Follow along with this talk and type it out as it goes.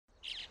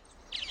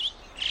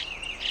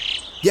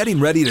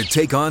Getting ready to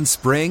take on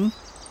spring?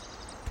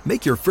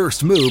 Make your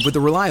first move with the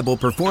reliable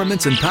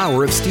performance and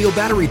power of Steel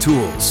battery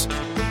tools.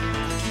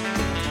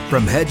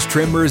 From hedge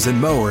trimmers and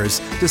mowers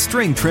to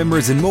string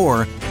trimmers and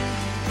more,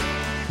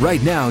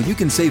 right now you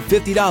can save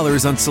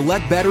 $50 on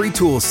select battery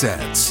tool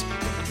sets.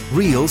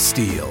 Real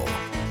Steel.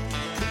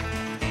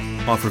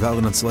 Offer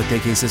valid on select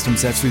AK system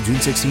sets through June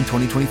 16,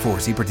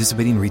 2024. See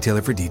participating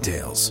retailer for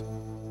details.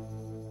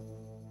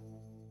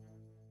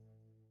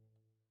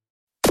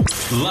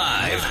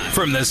 Live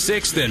from the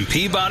 6th and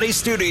Peabody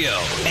Studio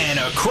and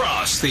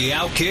across the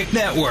Outkick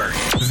Network,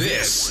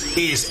 this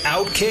is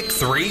Outkick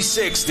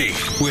 360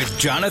 with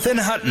Jonathan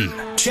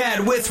Hutton, Chad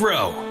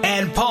Withrow,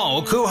 and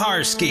Paul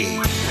Kuharsky.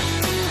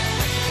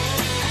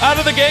 Out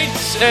of the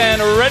gates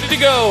and ready to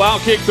go.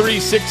 Outkick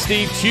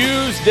 360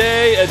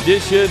 Tuesday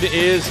edition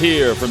is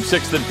here from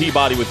 6th and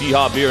Peabody with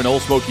Yeehaw Beer and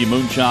Old Smoky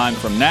Moonshine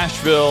from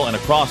Nashville and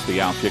across the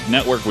Outkick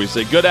Network. We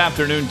say good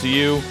afternoon to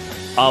you.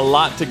 A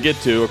lot to get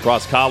to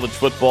across college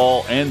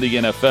football and the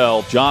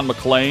NFL. John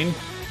McClain,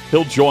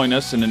 he'll join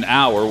us in an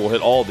hour. We'll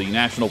hit all the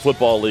National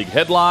Football League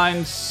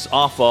headlines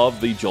off of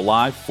the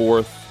July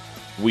 4th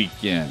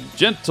weekend.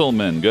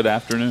 Gentlemen, good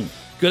afternoon.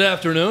 Good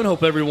afternoon.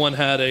 Hope everyone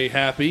had a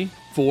happy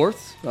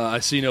 4th. I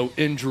see no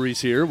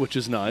injuries here, which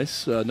is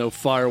nice. No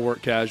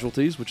firework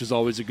casualties, which is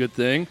always a good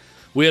thing.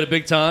 We had a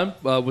big time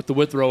with the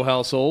Withrow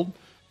household.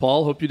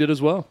 Paul, hope you did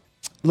as well.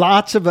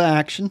 Lots of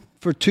action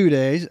for 2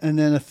 days, and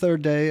then a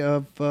third day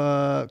of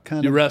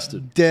kind of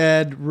rested.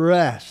 Dead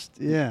rest.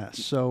 Yeah.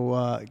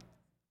 So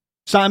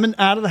Simon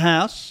out of the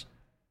house,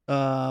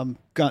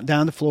 got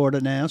down to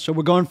Florida now. So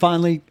we're going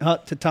finally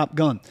to Top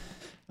Gun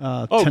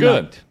tonight.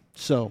 Good.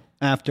 So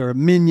after a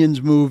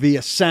Minions movie,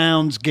 a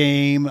Sounds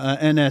game, a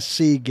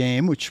NSC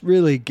game, which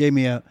really gave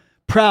me a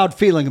proud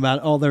feeling about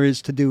all there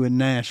is to do in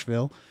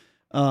Nashville.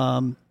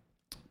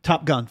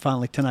 Top Gun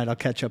finally tonight. I'll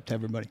catch up to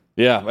everybody.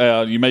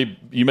 Yeah, you may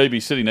be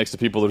sitting next to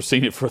people that have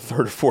seen it for a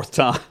third or fourth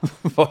time.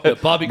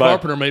 Bobby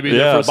Carpenter may be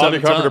there for a Bobby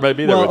seventh Carpenter time. may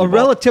be there. Well, a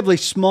relatively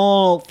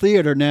small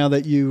theater now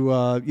that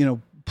you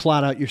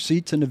plot out your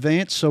seats in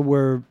advance. So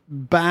we're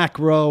back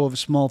row of a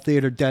small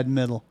theater, dead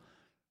middle.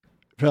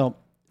 So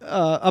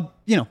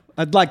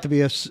I'd like to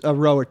be a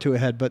row or two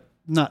ahead, but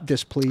not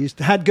displeased.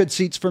 Had good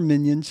seats for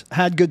Minions.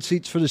 Had good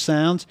seats for the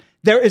Sounds.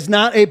 There is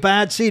not a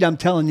bad seat, I'm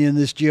telling you, in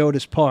this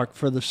Geodis Park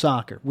for the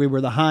soccer. We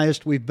were the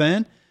highest we've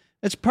been.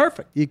 It's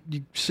perfect. You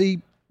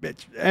see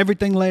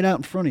everything laid out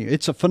in front of you.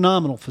 It's a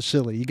phenomenal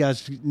facility. You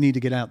guys need to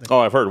get out there.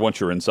 Oh, I've heard once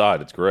you're inside,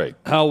 it's great.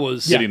 How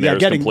was getting there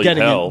is complete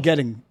hell.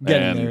 Getting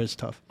there is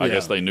tough. I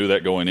guess they knew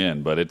that going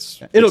in, but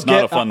it's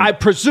not a fun. I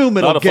presume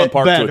it'll not a get fun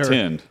park better. to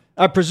attend.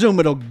 I presume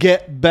it'll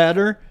get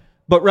better,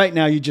 but right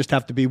now you just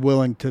have to be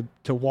willing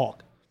to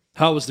walk.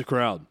 How was the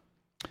crowd?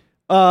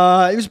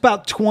 It was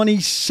about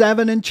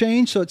 27 and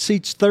change, so it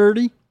seats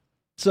 30.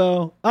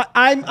 So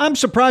I'm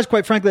surprised,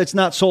 quite frankly, it's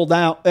not sold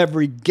out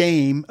every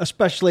game,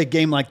 especially a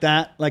game like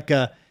that.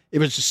 It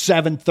was a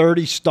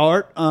 7:30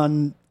 start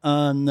on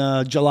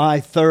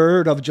July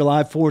 3rd of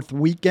July 4th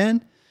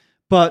weekend.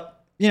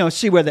 But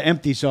see where the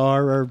empties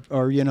are,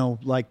 or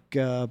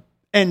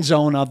end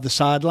zone of the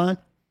sideline.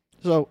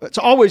 So it's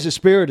always a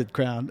spirited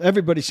crowd.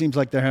 Everybody seems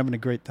like they're having a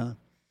great time.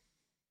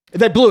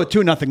 They blew a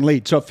 2-0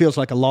 lead, so it feels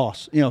like a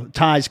loss.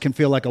 Ties can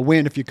feel like a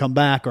win if you come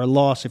back, or a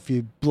loss if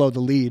you blow the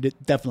lead.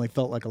 It definitely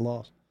felt like a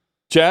loss.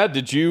 Chad,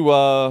 did you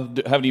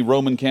have any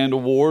Roman candle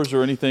wars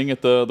or anything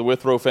at the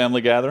Withrow family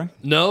gathering?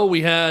 No,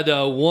 we had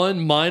one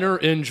minor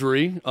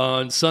injury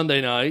on Sunday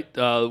night.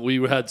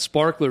 We had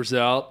sparklers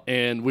out,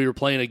 and we were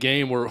playing a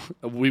game where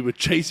we would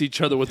chase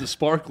each other with the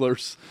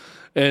sparklers.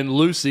 And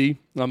Lucy,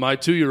 my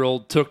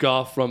 2-year-old, took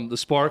off from the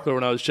sparkler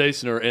when I was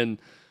chasing her, and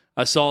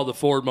I saw the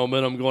forward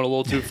momentum going a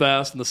little too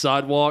fast on the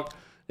sidewalk,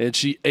 and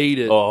she ate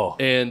it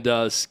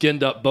and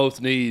skinned up both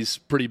knees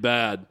pretty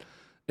bad.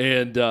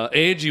 And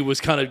Angie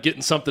was kind of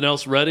getting something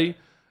else ready,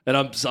 and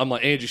I'm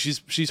like, Angie,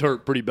 she's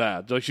hurt pretty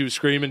bad. Like, she was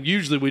screaming.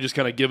 Usually we just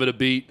kind of give it a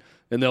beat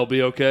and they'll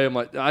be okay. I'm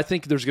like, I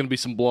think there's going to be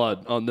some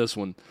blood on this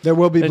one. There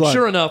will be blood. And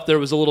sure enough, there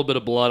was a little bit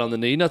of blood on the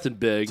knee. Nothing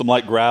big. Some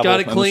light gravel. Got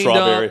it cleaned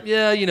strawberry. up.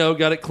 Yeah,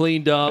 got it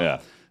cleaned up.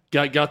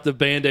 Yeah. Got the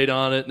Band-Aid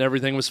on it, and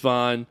everything was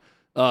fine.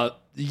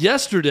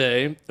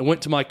 Yesterday, I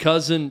went to my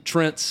cousin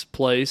Trent's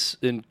place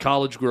in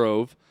College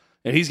Grove,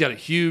 and he's got a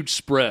huge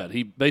spread.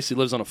 He basically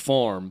lives on a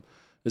farm.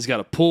 He's got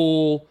a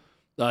pool.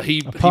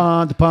 A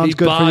pond. The pond's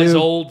good for you. He buys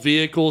old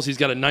vehicles. He's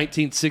got a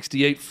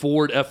 1968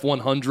 Ford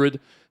F-100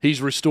 he's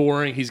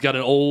restoring. He's got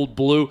an old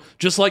blue,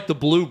 just like the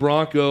blue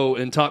Bronco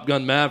in Top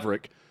Gun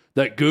Maverick,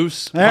 that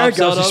Goose there hops it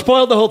goes. out You of.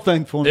 spoiled the whole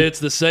thing for me. It's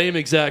the same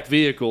exact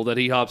vehicle that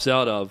he hops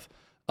out of.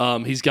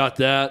 He's got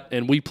that,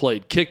 and we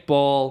played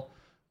kickball.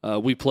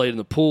 We played in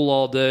the pool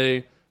all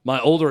day. My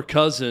older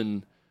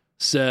cousin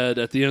said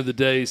at the end of the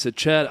day, he said,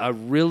 Chad, I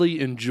really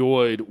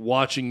enjoyed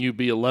watching you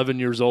be 11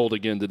 years old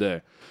again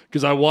today,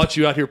 because I watch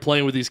you out here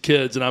playing with these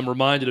kids, and I'm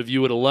reminded of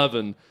you at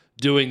 11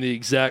 doing the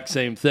exact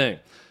same thing.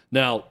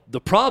 Now,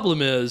 the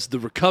problem is the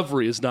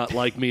recovery is not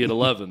like me at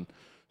 11.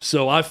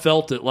 So I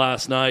felt it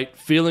last night,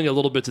 feeling a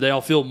little bit today. I'll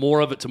feel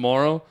more of it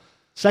tomorrow.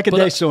 Second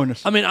day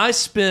soreness. I mean,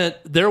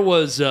 there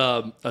was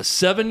a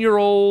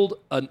 7-year-old,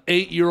 an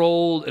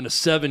 8-year-old, and a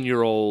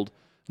 7-year-old,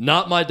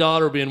 not my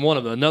daughter being one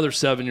of them, another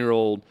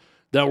 7-year-old,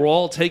 that were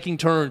all taking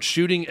turns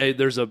shooting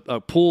there's a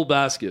pool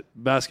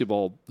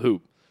basketball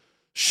hoop,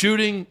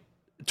 shooting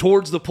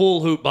towards the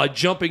pool hoop by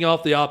jumping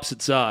off the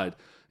opposite side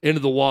into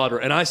the water.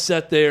 And I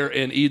sat there,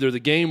 and either the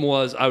game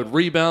was I would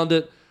rebound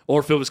it, or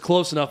if it was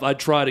close enough, I'd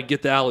try to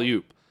get the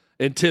alley-oop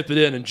and tip it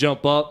in and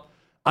jump up.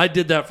 I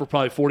did that for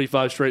probably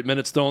 45 straight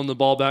minutes, throwing the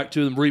ball back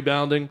to them,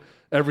 rebounding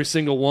every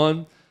single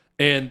one.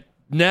 And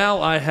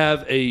now I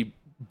have a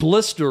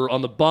blister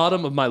on the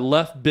bottom of my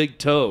left big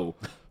toe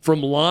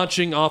from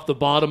launching off the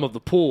bottom of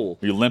the pool.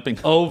 Are you limping?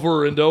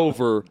 Over and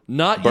over.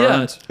 Not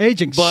Burns. yet.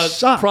 Aging but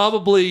sucks.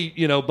 Probably,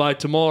 by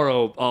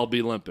tomorrow I'll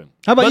be limping.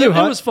 How about but you, it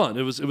Hut? was fun.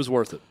 It was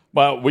worth it.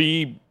 Well,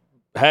 we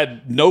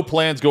had no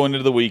plans going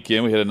into the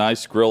weekend. We had a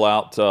nice grill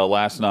out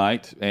last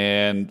night,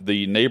 and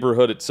the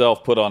neighborhood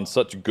itself put on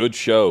such good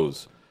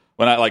shows.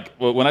 When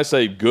I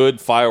say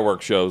good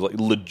fireworks shows, like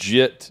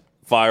legit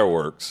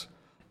fireworks,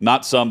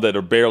 not some that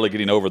are barely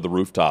getting over the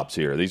rooftops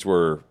here. These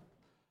were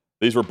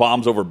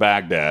bombs over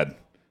Baghdad,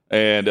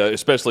 and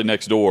especially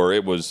next door,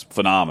 it was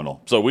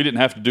phenomenal. So we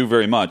didn't have to do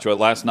very much. But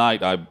last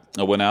night, I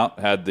went out,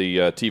 had the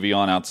TV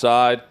on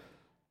outside,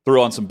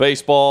 threw on some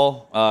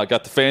baseball,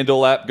 got the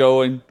FanDuel app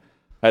going,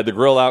 had the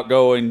grill out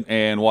going,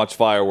 and watched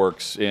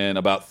fireworks in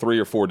about 3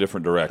 or 4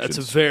 different directions.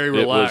 That's a very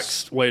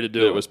relaxed way to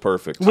do it. It was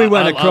perfect. We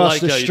went I across like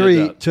the how you did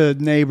street that.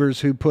 to neighbors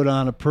who put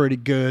on a pretty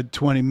good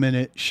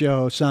 20-minute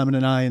show. Simon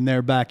and I in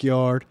their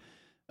backyard.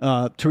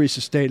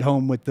 Teresa stayed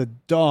home with the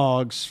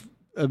dogs,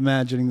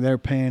 imagining their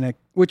panic,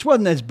 which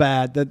wasn't as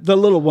bad. The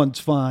little one's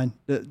fine.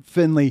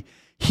 Finley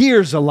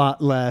hears a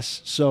lot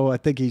less, so I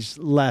think he's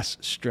less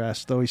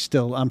stressed, though he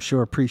still, I'm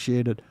sure,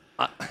 appreciated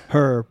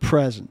her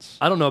presence.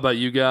 I don't know about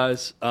you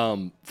guys.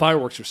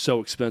 Fireworks are so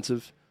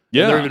expensive.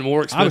 Yeah. And they're even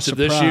more expensive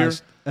this year.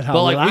 At how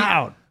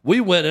loud.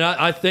 We went, and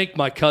I thank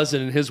my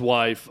cousin and his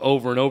wife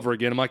over and over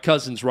again. And my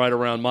cousin's right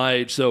around my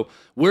age. So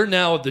we're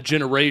now of the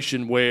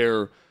generation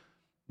where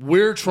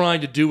we're trying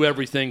to do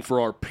everything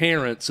for our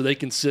parents so they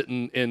can sit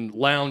in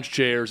lounge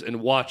chairs and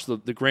watch the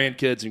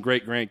grandkids and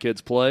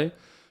great-grandkids play.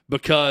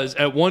 Because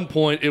at one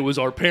point, it was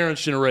our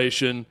parents'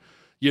 generation,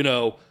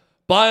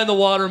 buying the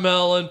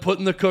watermelon,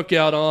 putting the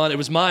cookout on. It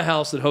was my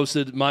house that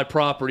hosted my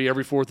property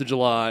every 4th of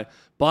July,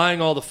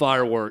 buying all the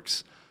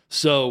fireworks.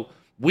 So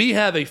we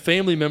have a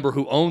family member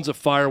who owns a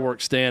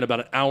fireworks stand about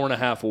an hour and a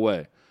half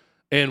away.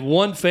 And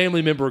one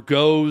family member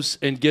goes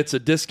and gets a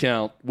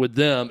discount with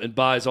them and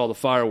buys all the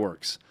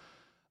fireworks.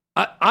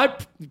 I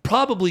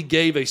probably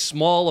gave a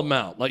small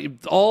amount. Like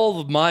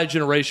all of my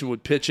generation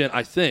would pitch in,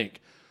 I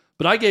think.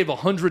 But I gave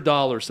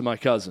 $100 to my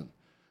cousin.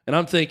 And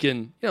I'm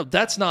thinking,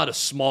 that's not a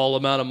small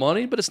amount of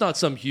money, but it's not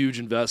some huge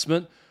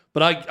investment.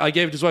 But I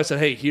gave it to his wife. I said,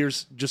 hey,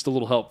 here's just a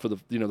little help for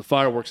the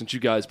fireworks since you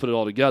guys put it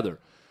all together.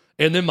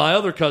 And then my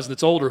other cousin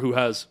that's older, who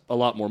has a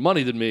lot more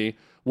money than me,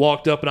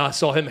 walked up and I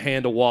saw him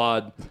hand a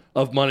wad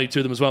of money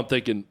to them as well. I'm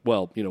thinking,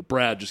 well,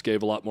 Brad just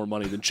gave a lot more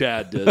money than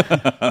Chad did.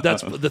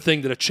 That's the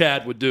thing that a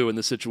Chad would do in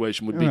this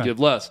situation would be give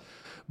less.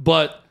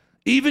 But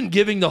even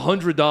giving the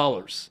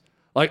 $100,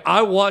 like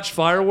I watch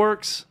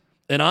fireworks.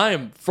 And I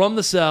am from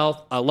the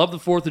South. I love the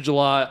 4th of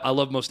July. I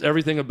love most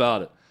everything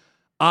about it.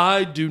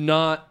 I do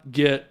not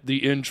get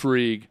the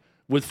intrigue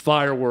with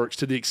fireworks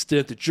to the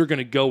extent that you're going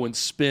to go and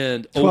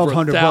spend over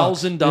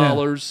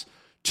 $1,000,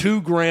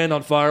 $2,000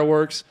 on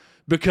fireworks.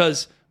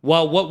 Because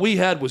while what we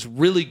had was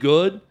really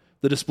good,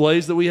 the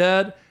displays that we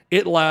had,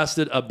 it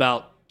lasted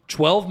about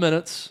 12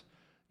 minutes,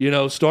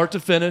 start to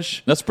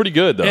finish. That's pretty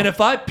good, though. And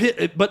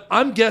but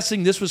I'm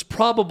guessing this was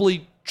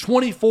probably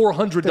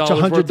 $2,400 That's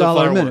worth of fireworks.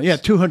 $100 a minute. Yeah,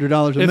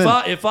 $200 a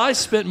minute. If I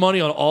spent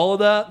money on all of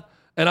that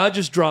and I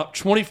just dropped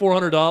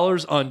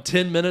 $2,400 on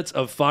 10 minutes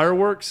of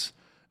fireworks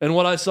and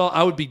what I saw,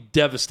 I would be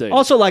devistated.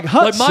 Also, like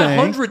Hut's my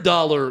saying,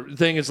 $100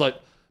 thing is like,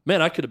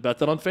 man, I could have bet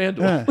that on FanDuel.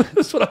 Yeah.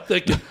 That's what I'm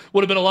thinking.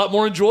 Would have been a lot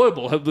more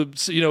enjoyable.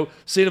 Seeing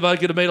if I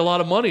could have made a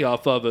lot of money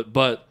off of it.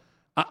 But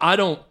I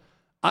don't.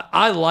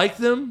 I like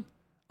them.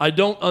 I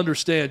don't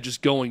understand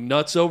just going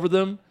nuts over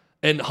them.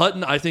 And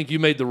Hutton, I think you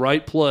made the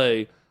right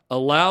play.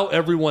 Allow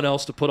everyone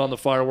else to put on the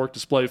firework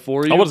display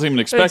for you. I wasn't even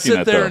expecting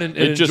that, though. And sit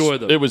there and enjoy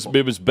them. It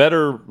was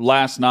better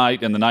last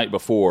night and the night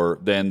before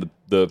than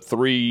the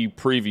 3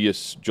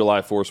 previous July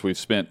 4ths we've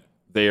spent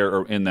there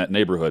or in that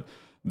neighborhood.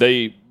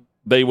 They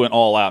went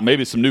all out.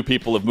 Maybe some new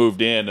people have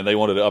moved in and they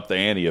wanted to up the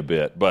ante a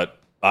bit. But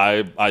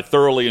I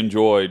thoroughly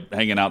enjoyed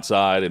hanging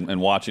outside and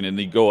watching it. And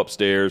you go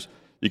upstairs.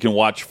 You can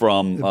watch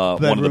from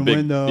one of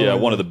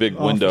the big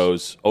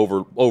windows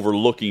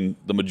overlooking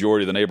the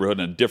majority of the neighborhood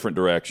in a different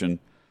direction.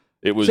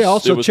 It was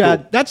Chad,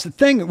 cool. That's the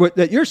thing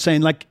that you're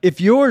saying. Like, if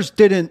yours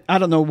didn't, I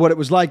don't know what it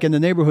was like in the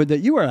neighborhood that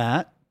you were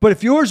at, but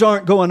if yours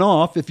aren't going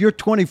off, if your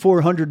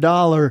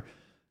 $2,400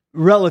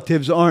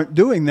 relatives aren't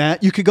doing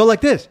that, you could go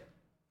like this.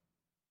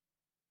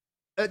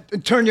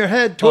 Turn your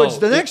head towards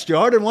the next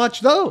yard and watch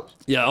those.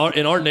 Yeah,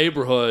 in our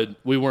neighborhood,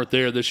 we weren't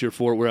there this year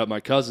for it. We're at my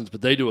cousin's,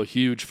 but they do a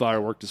huge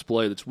firework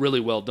display that's really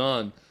well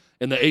done,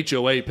 and the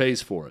HOA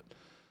pays for it.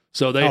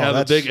 So they have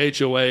a big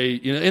HOA,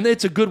 and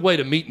it's a good way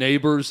to meet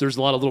neighbors. There's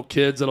a lot of little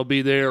kids that'll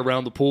be there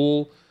around the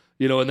pool,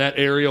 in that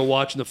area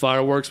watching the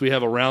fireworks. We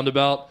have a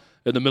roundabout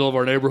in the middle of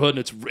our neighborhood, and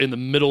it's in the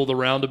middle of the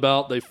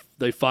roundabout.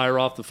 They fire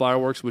off the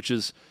fireworks, which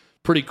is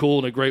pretty cool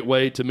and a great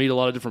way to meet a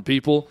lot of different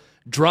people.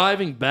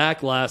 Driving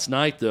back last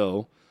night,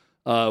 though,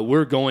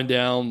 we're going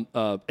down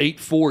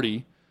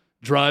 840,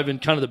 driving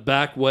kind of the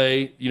back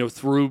way,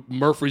 through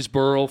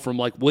Murfreesboro, from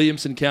like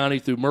Williamson County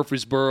through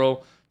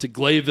Murfreesboro to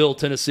Glayville,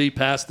 Tennessee,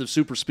 past the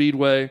super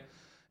speedway.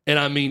 And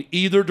I mean,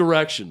 either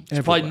direction.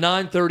 It's probably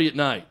 9:30 at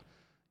night.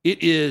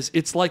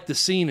 It's like the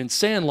scene in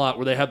Sandlot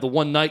where they have the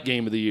one night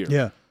game of the year.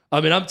 Yeah. I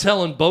mean, I'm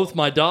telling both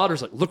my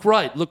daughters, like, look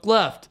right, look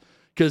left.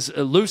 Because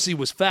Lucy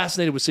was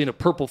fascinated with seeing a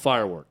purple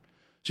firework.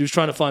 She was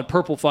trying to find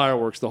purple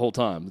fireworks the whole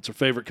time. It's her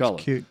favorite color.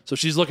 It's cute. So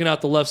she's looking out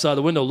the left side of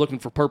the window looking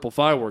for purple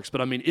fireworks. But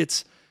I mean,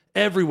 it's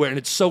everywhere, and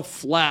it's so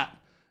flat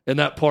in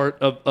that part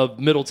of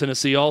Middle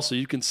Tennessee also.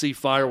 You can see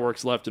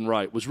fireworks left and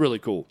right. It was really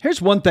cool.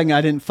 Here's one thing I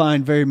didn't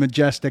find very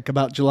majestic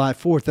about July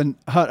 4th. And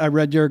Hut, I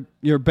read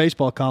your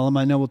baseball column.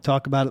 I know we'll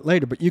talk about it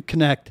later, but you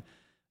connect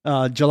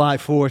July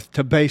 4th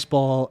to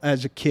baseball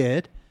as a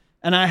kid.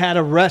 And I had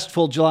a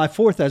restful July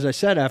 4th, as I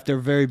said, after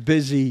a very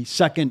busy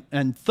second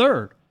and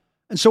third.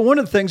 And so one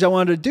of the things I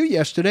wanted to do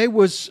yesterday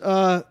was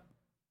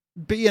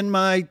be in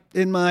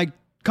my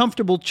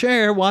comfortable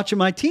chair watching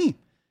my team.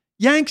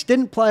 Yanks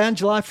didn't play on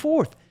July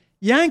 4th.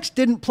 Yanks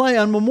didn't play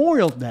on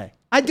Memorial Day.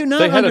 I do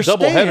not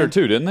understand. They had a doubleheader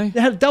too, didn't they? They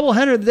had a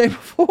doubleheader the day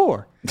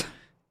before.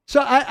 So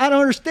I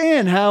don't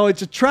understand how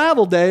it's a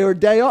travel day or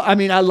day off. I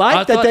mean, I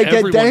like that they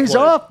get days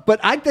off,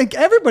 but I think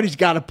everybody's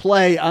got to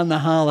play on the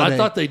holiday. I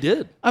thought they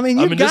did. I mean,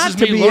 you've got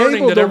to be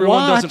able to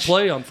watch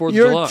play on 4th of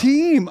July. Your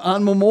team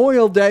on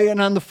Memorial Day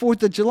and on the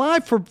 4th of July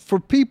for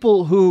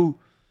people who,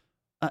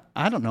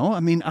 I don't know.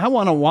 I mean, I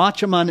want to watch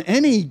them on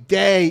any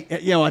day,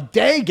 a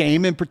day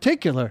game in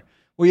particular,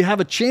 where you have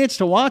a chance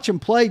to watch them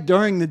play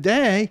during the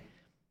day.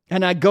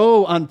 And I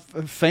go on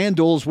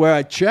FanDuel's where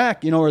I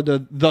check, or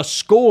the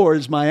Score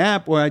is my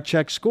app where I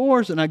check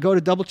scores, and I go to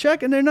double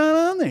check, and they're not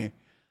on there.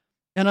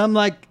 And I'm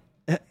like,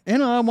 I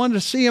wanted to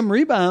see them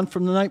rebound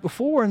from the night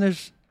before, and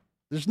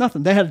there's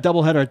nothing. They had a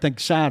doubleheader, I think,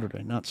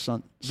 Saturday, not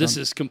Sunday. This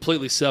is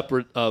completely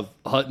separate of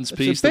Hutton's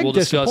piece that we'll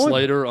discuss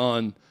later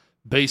on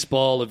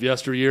baseball of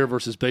yesteryear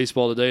versus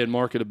baseball today and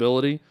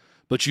marketability.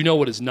 But you know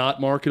what is not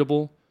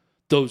marketable?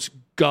 Those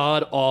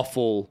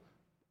god-awful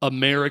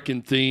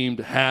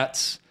American-themed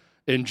hats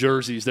and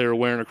jerseys they were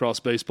wearing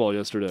across baseball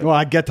yesterday. Well,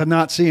 I get to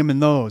not see him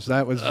in those.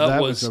 That was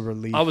a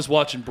relief. I was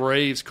watching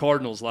Braves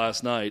Cardinals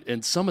last night,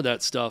 and some of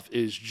that stuff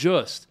is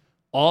just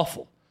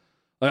awful.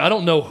 Like, I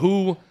don't know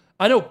who.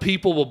 I know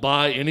people will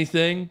buy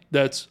anything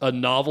that's a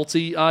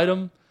novelty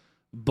item,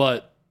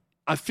 but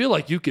I feel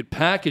like you could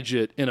package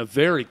it in a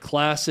very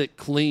classic,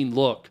 clean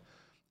look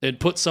and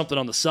put something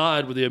on the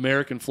side with the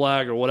American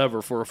flag or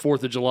whatever for a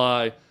 4th of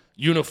July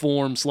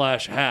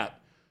uniform/hat.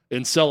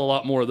 And sell a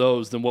lot more of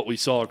those than what we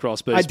saw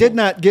across baseball. I did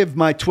not give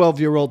my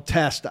 12-year-old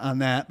test on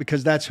that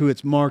because that's who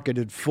it's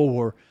marketed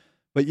for.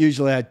 But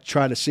usually I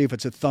try to see if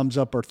it's a thumbs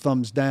up or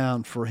thumbs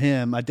down for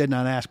him. I did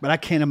not ask, but I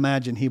can't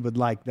imagine he would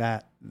like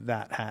that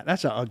hat.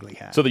 That's an ugly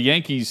hat. So the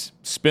Yankees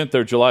spent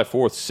their July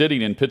 4th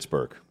sitting in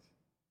Pittsburgh,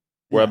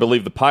 where I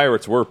believe the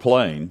Pirates were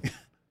playing,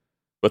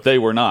 but they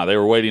were not. They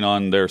were waiting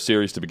on their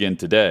series to begin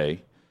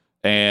today.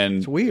 And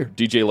it's weird.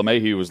 DJ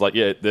LeMahieu was like,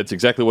 yeah, that's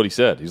exactly what he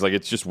said. He's like,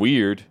 it's just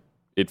weird.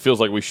 It feels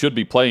like we should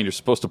be playing. You're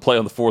supposed to play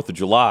on the 4th of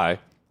July.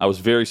 I was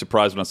very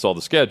surprised when I saw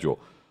the schedule.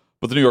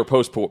 But the New York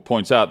Post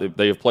points out that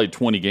they have played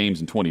 20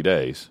 games in 20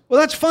 days. Well,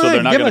 that's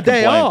fine. So give them a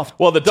day off.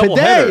 Well, the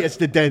today is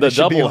the day they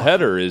should be off. The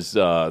doubleheader is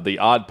the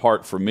odd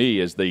part for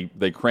me, as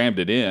they crammed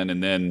it in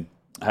and then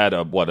had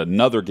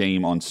another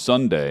game on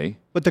Sunday.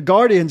 But the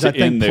Guardians, I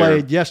think,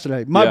 played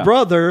yesterday. My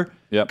brother,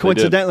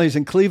 coincidentally, is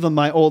in Cleveland.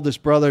 My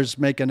oldest brother's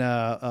making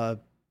a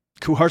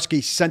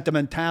Kuharski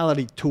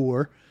sentimentality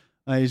tour.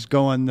 He's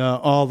going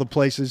all the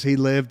places he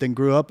lived and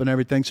grew up and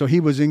everything. So he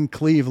was in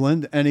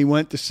Cleveland, and he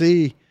went to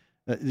see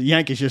the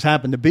Yankees just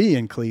happened to be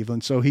in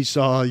Cleveland. So he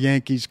saw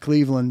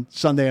Yankees-Cleveland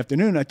Sunday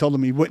afternoon. I told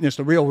him he witnessed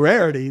a real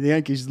rarity, the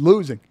Yankees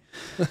losing.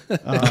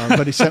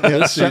 But he sent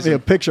me a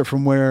picture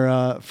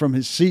from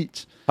his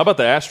seats. How about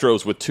the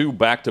Astros with 2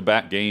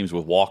 back-to-back games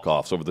with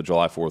walk-offs over the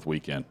July 4th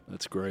weekend?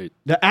 That's great.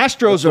 The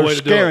Astros are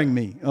scaring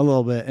me a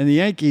little bit. And the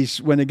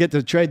Yankees, when they get to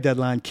the trade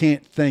deadline,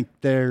 can't think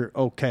they're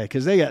okay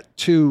because they got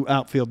 2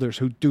 outfielders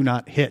who do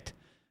not hit.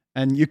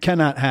 And you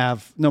cannot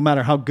have, no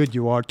matter how good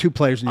you are, 2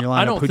 players in your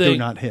lineup who do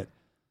not hit.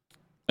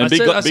 And be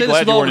glad you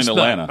weren't in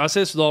Atlanta. I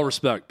say this with all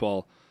respect,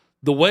 Paul.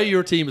 The way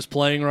your team is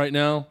playing right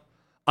now,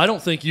 I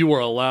don't think you are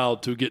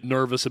allowed to get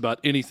nervous about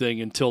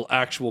anything until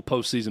actual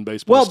postseason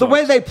baseball starts. The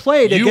way they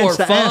played against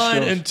the Astros. You are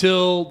fine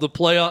until the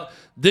playoff.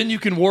 Then you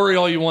can worry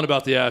all you want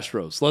about the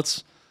Astros.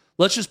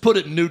 Let's just put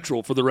it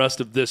neutral for the rest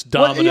of this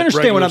dominant you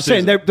understand what I'm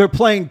season. saying. They're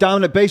playing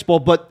dominant baseball,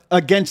 but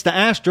against the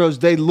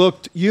Astros, they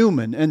looked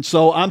human. And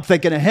so I'm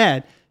thinking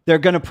ahead. They're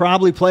going to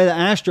probably play the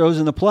Astros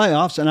in the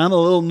playoffs, and I'm a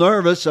little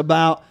nervous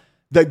about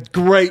the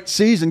great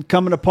season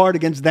coming apart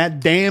against that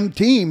damn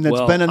team that's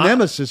Well, been a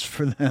nemesis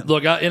for them.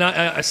 Look,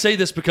 I say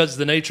this because of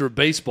the nature of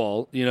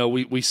baseball. You know,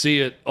 we see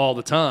it all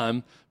the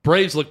time.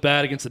 Braves look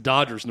bad against the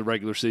Dodgers in the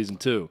regular season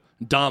too.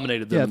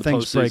 Dominated them in the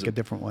things postseason. break a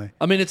different way.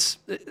 I mean, it's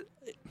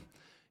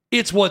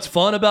what's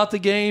fun about the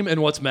game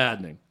and what's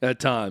maddening at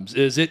times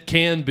is it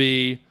can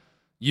be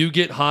you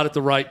get hot at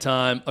the right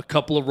time, a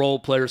couple of role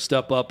players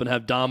step up and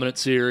have dominant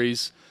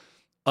series,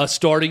 a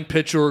starting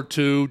pitcher or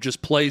two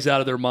just plays out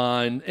of their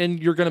mind,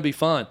 and you're going to be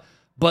fine.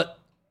 But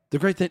the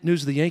great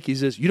news of the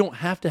Yankees is you don't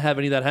have to have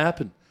any of that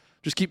happen.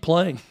 Just keep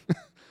playing.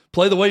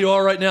 Play the way you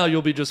are right now,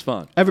 you'll be just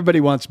fine.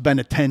 Everybody wants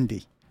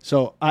Benintendi,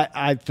 so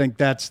I think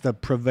that's the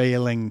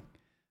prevailing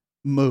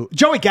move.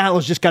 Joey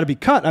Gallo's just got to be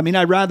cut. I mean,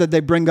 I'd rather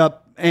they bring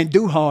up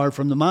Andujar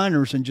from the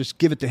minors and just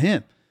give it to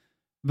him.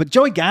 But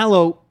Joey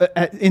Gallo,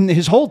 in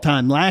his whole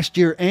time last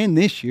year and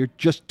this year,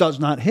 just does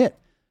not hit.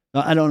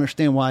 I don't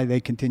understand why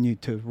they continue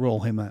to roll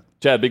him out.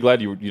 Chad, be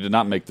glad you did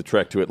not make the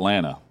trek to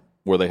Atlanta,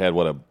 where they had,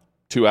 a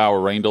 2-hour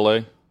rain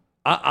delay?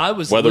 I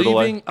was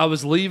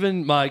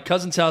leaving my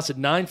cousin's house at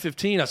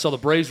 9:15. I saw the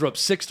Braves were up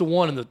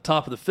 6-1 in the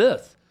top of the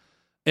fifth.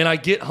 And I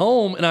get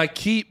home, and I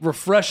keep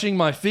refreshing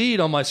my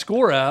feed on my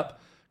Score app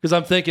because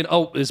I'm thinking,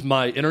 oh, is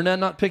my internet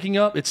not picking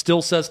up? It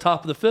still says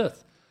top of the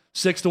fifth,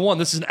 6-1.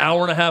 This is an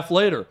hour and a half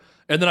later.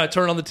 And then I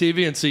turn on the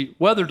TV and see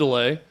weather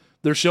delay.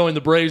 They're showing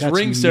the Braves That's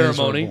ring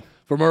ceremony miserable.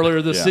 from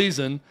earlier this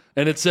season,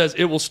 and it says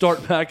it will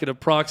start back at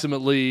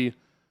approximately,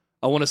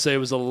 I want to say it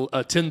was a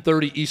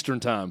 10:30 Eastern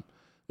time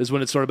is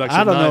when it started back.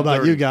 I don't know 9:30.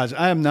 about you guys.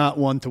 I am not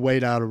one to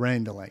wait out a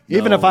rain delay.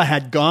 Even if I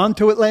had gone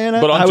to Atlanta,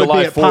 But on I would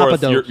July be at Papa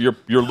 4th, Do's.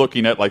 you're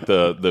looking at like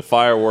the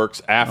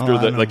fireworks after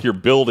like you're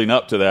building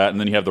up to that, and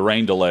then you have the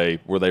rain delay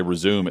where they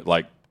resume at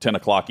like 10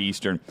 o'clock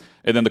Eastern.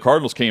 And then the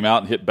Cardinals came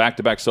out and hit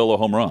back-to-back solo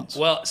home runs.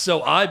 Well,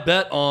 so I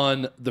bet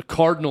on the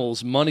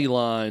Cardinals money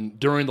line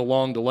during the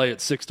long delay at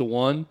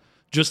 6-1,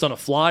 just on a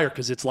flyer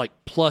because it's like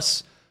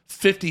plus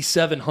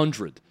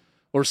 5,700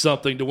 or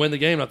something to win the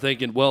game. I'm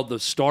thinking, well, the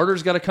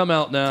starter's got to come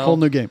out now. Whole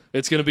new game.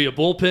 It's going to be a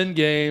bullpen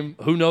game.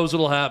 Who knows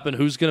what'll happen?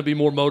 Who's going to be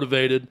more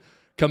motivated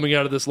coming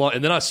out of this long?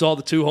 And then I saw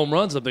the 2 home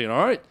runs. I'm thinking,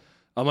 all right,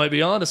 I might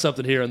be on to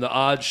something here. And the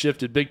odds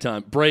shifted big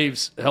time.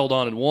 Braves held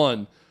on and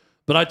won.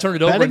 But I turned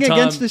it over Betting in time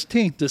against this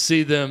team to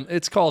see them.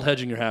 It's called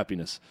hedging your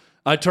happiness.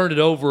 I turned it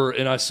over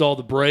and I saw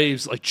the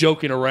Braves like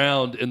joking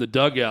around in the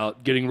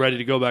dugout, getting ready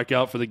to go back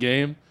out for the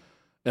game.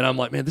 And I'm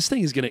like, man, this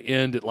thing is going to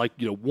end at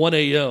 1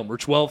 a.m. or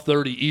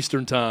 12:30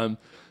 Eastern time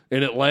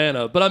in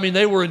Atlanta. But I mean,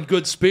 they were in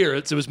good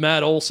spirits. It was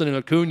Matt Olson and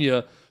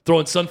Acuna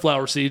throwing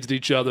sunflower seeds at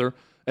each other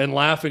and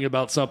laughing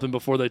about something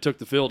before they took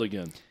the field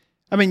again.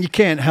 I mean, you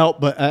can't help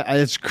but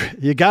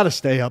you got to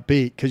stay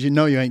upbeat because you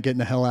ain't getting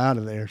the hell out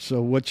of there.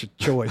 So what's your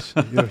choice?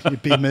 You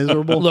be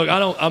miserable. Look,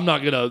 I'm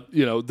not gonna.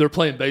 They're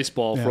playing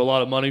baseball for a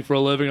lot of money for a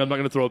living. I'm not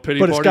gonna throw a pity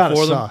But it's party gotta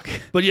for them. suck.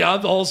 But yeah,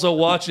 I'm also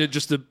watching it.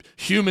 Just a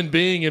human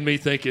being in me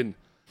thinking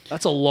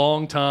that's a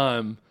long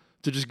time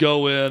to just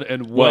go in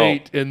and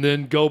wait and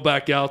then go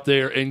back out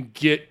there and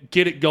get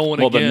it going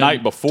again. Well, the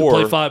night before, to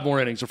play 5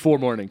 more innings or 4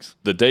 more innings.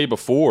 The day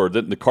before,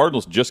 the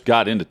Cardinals just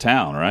got into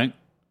town, right?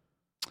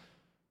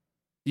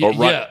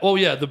 Yeah. Oh,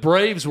 yeah. The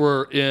Braves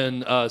were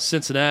in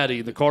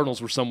Cincinnati. The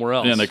Cardinals were somewhere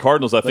else. Yeah, and the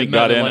Cardinals, I think,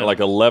 got in at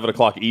like 11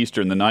 o'clock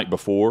Eastern the night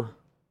before,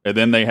 and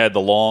then they had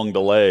the long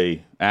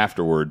delay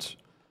afterwards,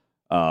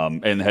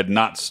 and had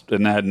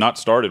not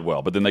started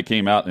well. But then they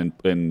came out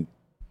and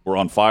were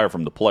on fire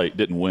from the plate,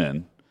 didn't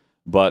win,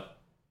 but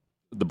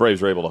the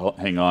Braves were able to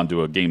hang on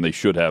to a game they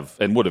should have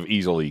and would have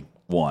easily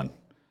won.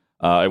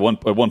 At one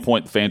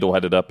point, FanDuel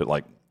had it up at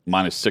like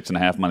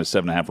 -6.5,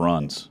 -7.5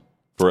 runs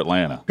for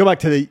Atlanta. Go back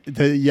to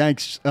the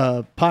Yanks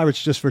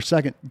Pirates just for a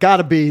second. Got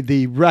to be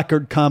the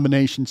record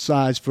combination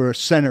size for a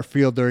center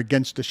fielder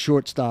against a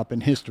shortstop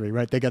in history,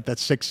 right? They got that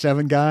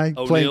 6'7" guy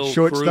playing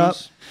shortstop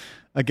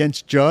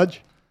against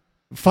Judge.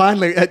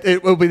 Finally,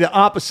 it will be the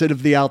opposite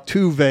of the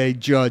Altuve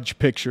Judge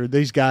picture.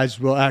 These guys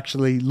will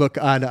actually look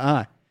eye to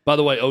eye. By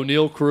the way,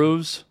 O'Neal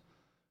Cruz,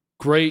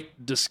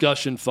 great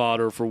discussion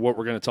fodder for what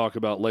we're going to talk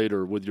about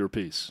later with your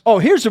piece. Oh,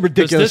 here's a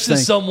ridiculous thing.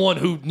 This is someone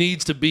who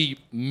needs to be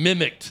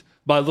mimicked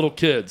by little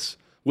kids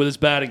with his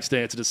batting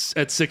stance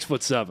at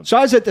 6'7". So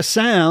I was at the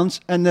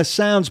Sounds, and the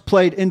Sounds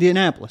played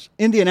Indianapolis.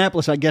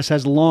 Indianapolis, I guess,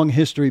 has a long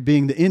history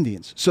being the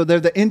Indians. So they're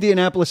the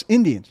Indianapolis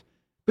Indians.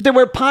 But they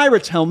wear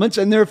Pirates helmets,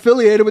 and they're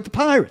affiliated with the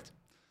Pirates.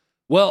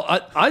 Well,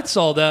 I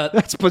saw that.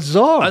 That's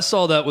bizarre. I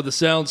saw that with the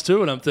Sounds,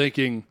 too, and I'm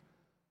thinking,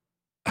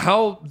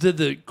 how did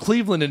the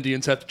Cleveland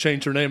Indians have to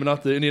change their name and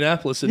not the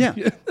Indianapolis Indians?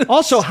 Yeah.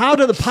 Also, how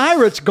do the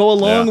Pirates go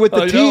along with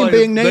the team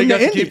being named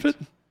the Indians? Keep it?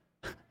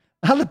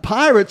 How the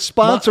Pirates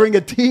sponsoring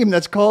a team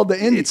that's called the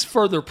Indians? It's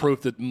further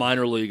proof that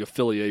minor league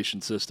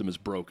affiliation system is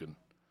broken.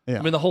 Yeah.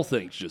 I mean, the whole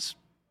thing's just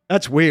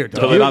That's weird.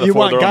 So they're not You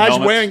afford want their own guys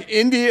helmets? wearing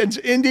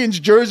Indians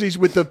jerseys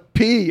with the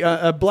P,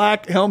 a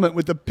black helmet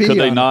with the P Could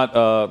they on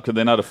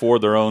it. not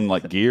afford their own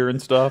like gear and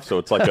stuff? So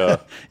it's like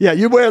a Yeah,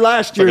 you wear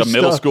last year's like a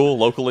middle stuff. school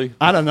locally.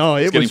 I don't know.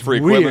 It getting was free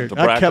equipment weird.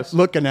 to I practice. kept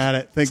looking at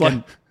it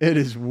thinking, it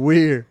is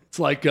weird. It's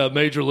like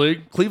Major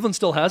League. Cleveland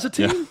still has a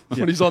team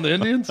when he's on the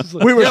Indians. It's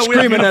like, We were have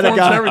screaming at a uniforms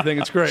guy. and everything.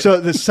 It's great. So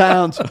the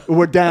Sounds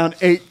were down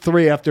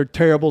 8-3 after a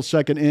terrible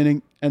second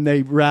inning, and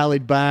they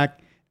rallied back.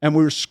 And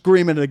we were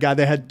screaming at a guy.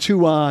 They had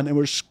 2 on, and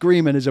we're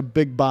screaming as a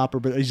big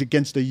bopper, but he's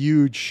against a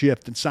huge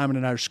shift. And Simon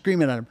and I are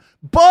screaming at him,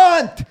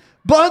 bunt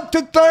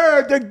to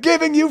third. They're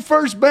giving you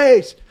first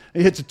base.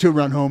 He hits a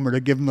 2-run homer to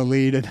give him the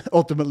lead and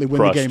ultimately win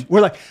Crushed. the game. We're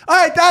like, all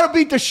right, that'll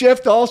beat the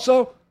shift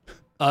also.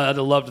 I'd have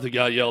loved if the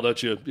guy yelled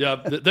at you. Yeah,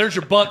 there's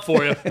your bunt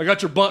for you. I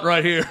got your bunt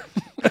right here.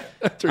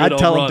 I'd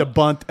tell him to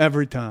bunt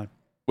every time.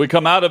 We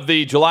come out of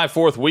the July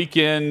 4th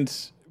weekend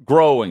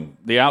growing.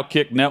 The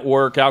Outkick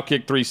Network,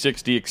 Outkick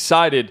 360,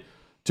 excited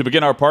to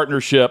begin our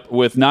partnership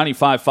with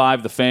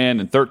 95.5 The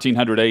Fan and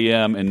 1300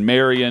 AM in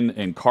Marion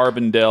and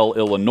Carbondale,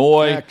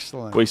 Illinois.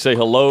 Excellent. We say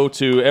hello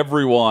to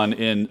everyone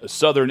in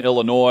Southern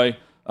Illinois,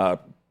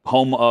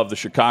 home of the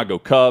Chicago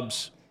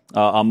Cubs,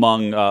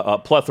 among a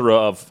plethora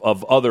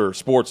of other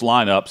sports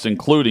lineups,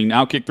 including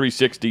Outkick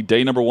 360,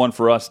 day number 1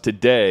 for us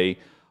today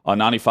on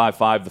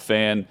 95.5 The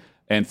Fan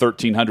and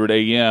 1300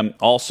 AM.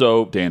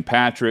 Also, Dan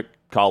Patrick,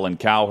 Colin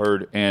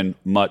Cowherd, and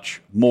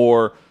much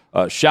more.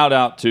 Shout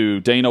out to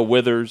Dana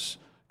Withers,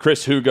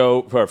 Chris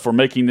Hugo for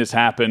making this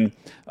happen.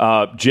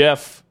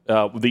 Jeff,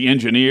 the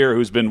engineer,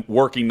 who's been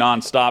working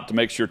nonstop to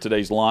make sure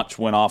today's launch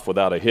went off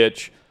without a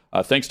hitch.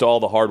 Thanks to all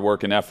the hard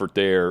work and effort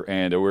there,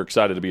 and we're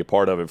excited to be a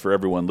part of it. For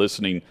everyone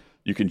listening,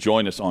 you can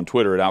join us on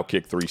Twitter at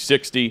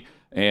Outkick360,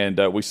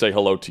 and we say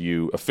hello to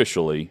you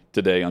officially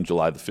today on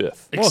July the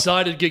 5th.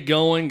 Excited to get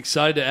going.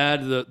 Excited to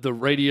add the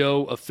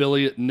radio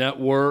affiliate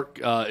network.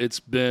 It's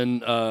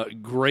been a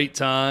great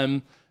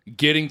time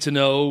getting to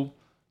know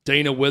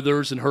Dana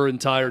Withers and her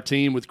entire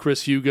team with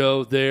Chris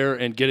Hugo there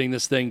and getting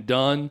this thing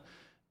done.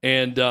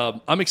 And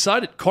I'm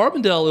excited.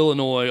 Carbondale,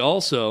 Illinois,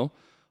 also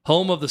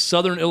home of the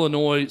Southern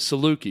Illinois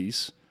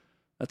Salukis.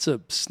 That's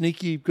a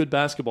sneaky good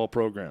basketball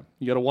program.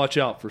 You got to watch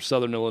out for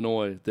Southern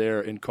Illinois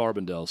there in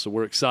Carbondale. So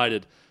we're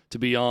excited to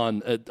be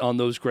on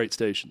those great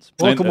stations.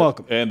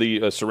 Welcome. And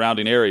the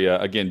surrounding area,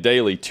 again,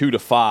 daily 2 to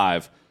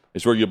 5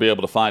 is where you'll be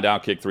able to find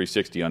Outkick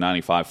 360 on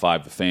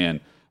 95.5 The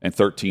Fan and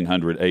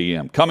 1300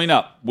 AM. Coming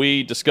up,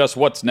 we discuss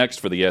what's next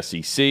for the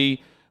SEC.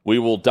 We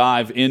will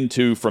dive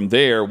into, from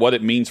there, what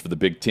it means for the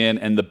Big Ten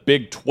and the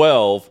Big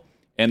 12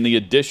 and the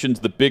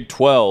additions the Big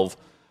 12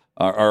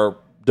 are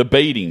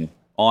debating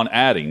on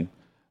adding,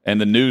 and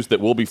the news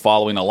that we'll be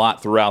following a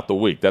lot throughout the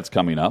week. That's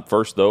coming up.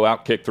 First, though,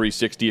 Outkick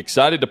 360,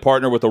 excited to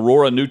partner with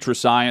Aurora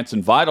NutriScience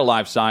and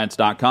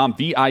VitaLifeScience.com.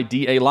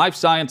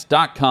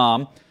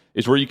 VIDALifescience.com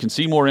is where you can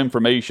see more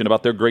information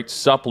about their great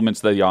supplements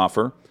they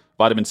offer.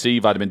 Vitamin C,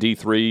 vitamin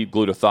D3,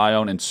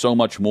 glutathione, and so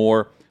much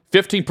more.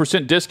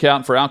 15%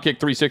 discount for Outkick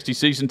 360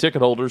 season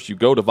ticket holders. You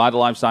go to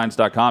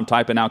VitalLifeScience.com,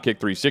 type in Outkick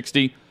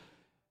 360,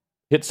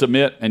 hit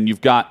submit, and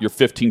you've got your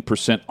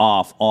 15%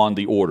 off on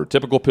the order.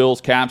 Typical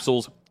pills,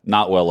 capsules,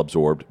 not well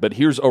absorbed. But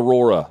here's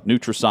Aurora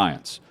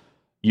NutriScience.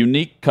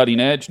 Unique,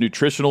 cutting-edge,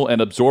 nutritional,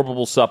 and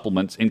absorbable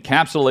supplements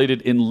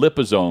encapsulated in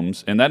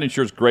liposomes, and that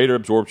ensures greater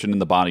absorption in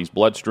the body's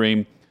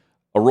bloodstream.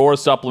 Aurora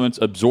supplements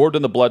absorbed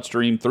in the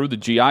bloodstream through the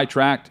GI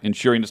tract,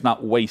 ensuring it's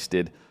not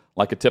wasted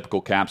like a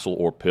typical capsule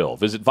or pill.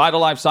 Visit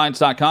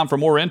VitalLifeScience.com for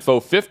more info.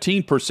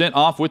 15%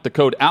 off with the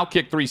code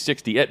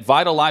OutKick360 at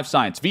Vital Life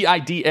Science,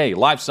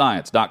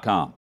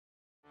 VIDALifescience.com.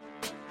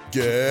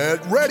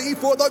 Get ready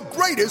for the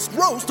greatest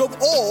roast of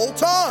all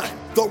time,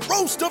 the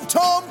Roast of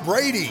Tom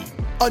Brady,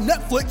 a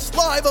Netflix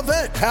live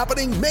event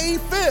happening May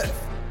 5th.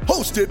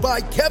 Hosted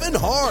by Kevin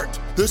Hart,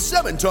 the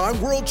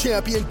 7-time world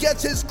champion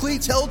gets his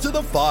cleats held to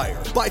the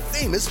fire by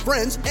famous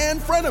friends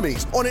and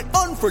frenemies on an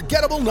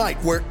unforgettable night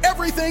where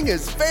everything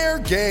is fair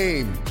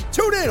game.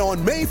 Tune in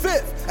on May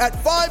 5th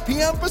at 5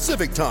 p.m.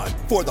 Pacific time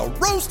for the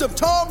Roast of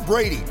Tom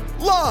Brady,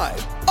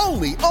 live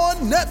only on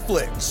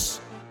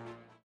Netflix.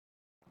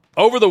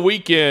 Over the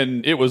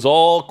weekend, it was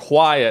all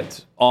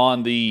quiet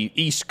on the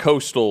east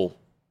coastal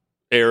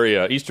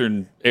area,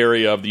 eastern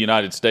area of the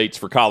United States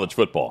for college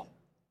football,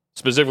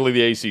 specifically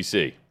the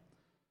ACC.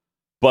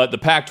 But the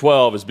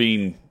Pac-12 is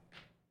being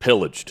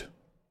pillaged.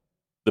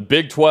 The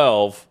Big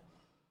 12,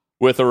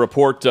 with a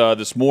report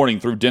this morning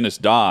through Dennis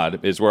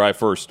Dodd, is where I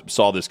first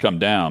saw this come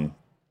down.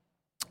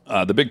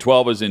 The Big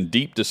 12 is in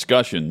deep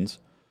discussions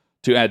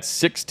to add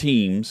 6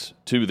 teams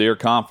to their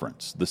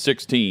conference. The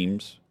 6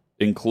 teams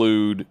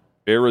include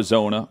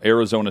Arizona,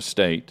 Arizona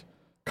State,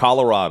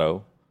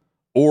 Colorado,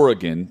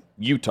 Oregon,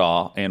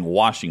 Utah, and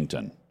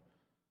Washington.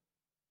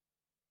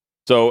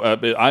 So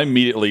I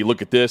immediately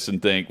look at this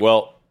and think,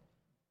 well,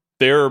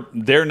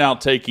 they're now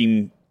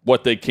taking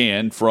what they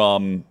can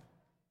from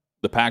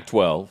the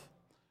Pac-12.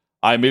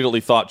 I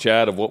immediately thought,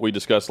 Chad, of what we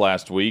discussed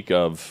last week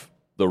of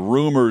the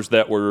rumors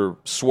that were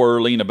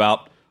swirling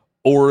about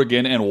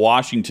Oregon and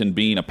Washington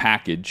being a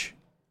package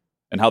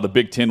and how the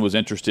Big Ten was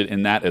interested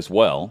in that as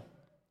well.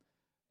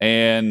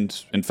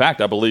 And in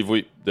fact, I believe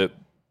that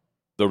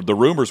the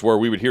rumors were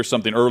we would hear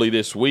something early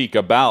this week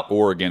about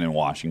Oregon and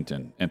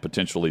Washington and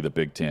potentially the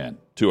Big Ten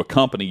to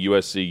accompany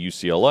USC,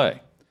 UCLA.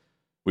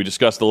 We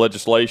discussed the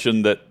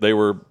legislation that they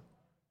were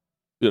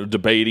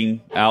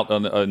debating out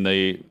on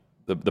the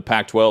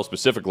Pac-12,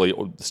 specifically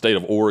the state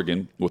of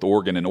Oregon, with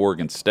Oregon and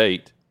Oregon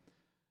State.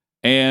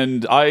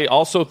 And I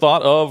also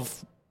thought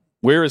of,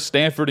 where is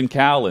Stanford and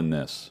Cal in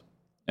this?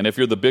 And if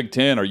you're the Big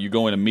Ten, are you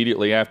going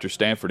immediately after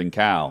Stanford and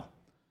Cal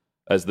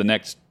as the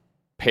next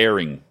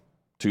pairing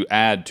to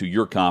add to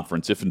your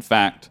conference, if in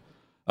fact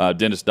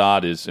Dennis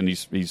Dodd is, and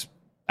he's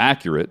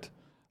accurate,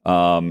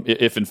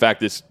 if in fact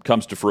this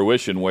comes to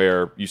fruition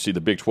where you see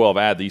the Big 12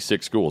 add these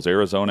 6 schools,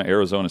 Arizona,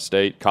 Arizona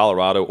State,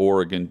 Colorado,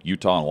 Oregon,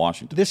 Utah, and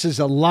Washington. This is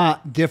a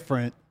lot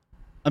different.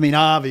 I mean,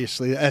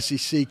 obviously, the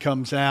SEC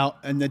comes out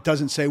and it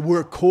doesn't say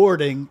we're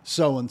courting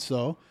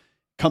so-and-so.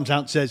 Comes out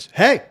and says,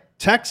 hey,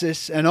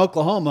 Texas and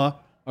Oklahoma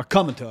are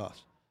coming to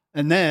us.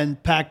 And then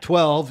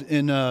Pac-12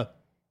 in a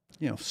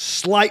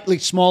slightly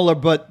smaller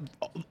but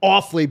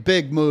awfully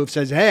big move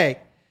says, hey,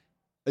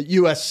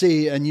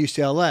 USC and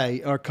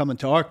UCLA are coming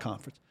to our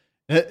conference.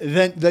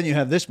 Then you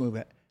have this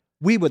move.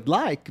 We would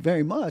like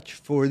very much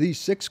for these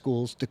 6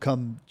 schools to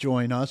come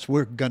join us.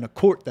 We're going to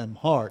court them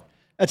hard.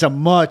 That's a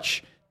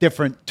much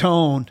different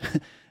tone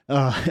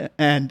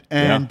and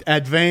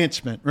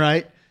advancement,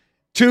 right?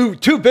 Two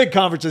big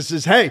conferences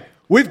says, hey,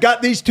 we've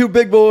got these 2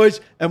 big boys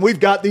and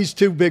we've got these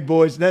 2 big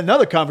boys. And then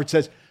another conference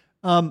says,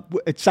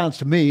 it sounds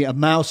to me a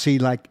mousy,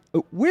 like,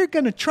 we're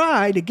going to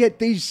try to get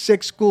these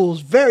 6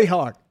 schools very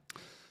hard.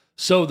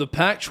 So the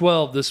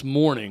Pac-12 this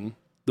morning,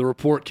 the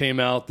report came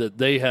out that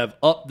they have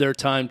upped their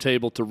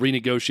timetable to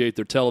renegotiate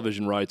their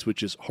television rights,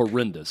 which is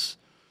horrendous,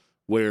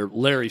 where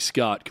Larry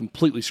Scott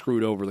completely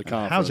screwed over the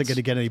conference. How's it going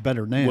to get any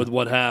better now? With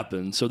what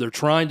happened. So they're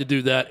trying to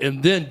do that.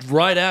 And then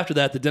right after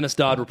that, the Dennis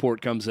Dodd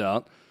report comes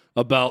out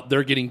about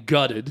they're getting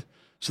gutted.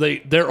 So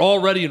they're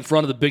already in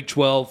front of the Big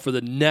 12 for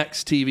the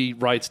next TV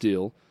rights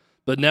deal.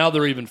 But now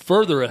they're even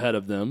further ahead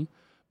of them.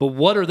 But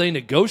what are they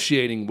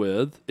negotiating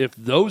with if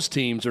those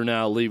teams are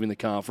now leaving the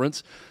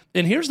conference?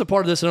 And here's the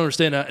part of this I don't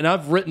understand. And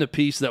I've written a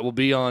piece that will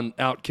be on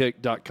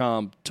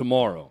Outkick.com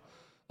tomorrow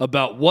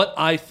about what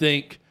I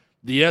think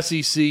the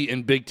SEC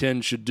and Big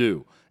Ten should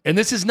do. And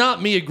this is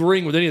not me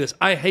agreeing with any of this.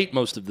 I hate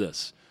most of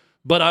this.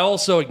 But I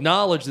also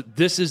acknowledge that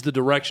this is the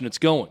direction it's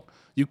going.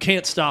 You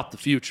can't stop the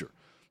future.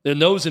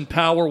 And those in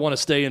power want to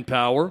stay in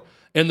power.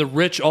 And the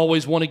rich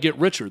always want to get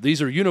richer.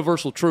 These are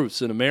universal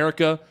truths in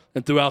America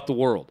and throughout the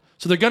world.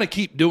 So they're going to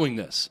keep doing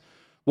this.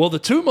 Well, the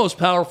 2 most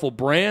powerful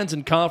brands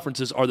and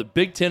conferences are the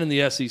Big Ten and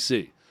the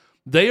SEC.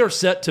 They are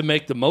set to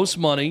make the most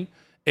money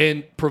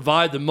and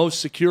provide the most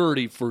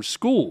security for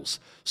schools.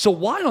 So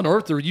why on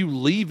earth are you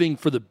leaving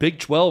for the Big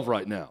 12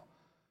 right now?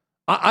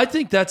 I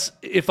think that's,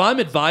 if I'm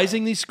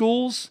advising these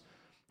schools,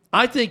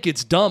 I think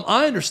it's dumb.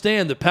 I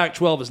understand the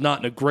Pac-12 is not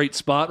in a great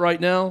spot right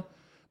now.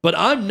 But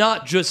I'm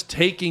not just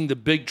taking the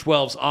Big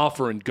 12's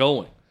offer and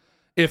going.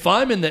 If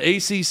I'm in the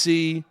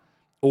ACC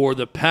or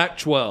the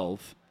Pac-12,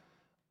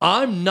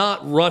 I'm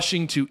not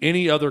rushing to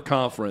any other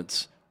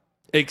conference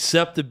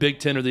except the Big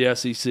 10 or the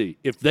SEC.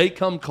 If they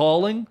come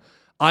calling,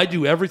 I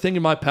do everything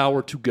in my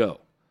power to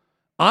go.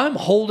 I'm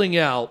holding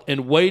out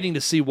and waiting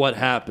to see what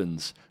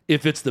happens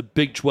if it's the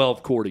Big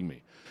 12 courting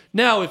me.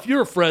 Now, if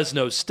you're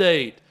Fresno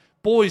State,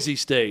 Boise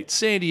State,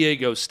 San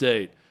Diego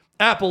State,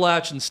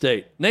 Appalachian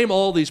State, name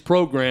all these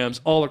programs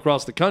all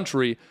across the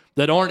country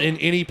that aren't in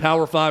any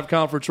Power 5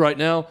 conference right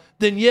now,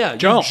 then yeah,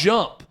 you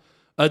jump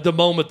at the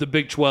moment the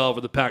Big 12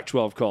 or the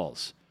Pac-12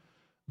 calls.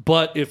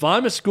 But if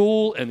I'm a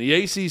school and the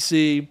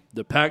ACC,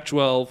 the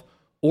Pac-12,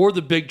 or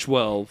the Big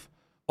 12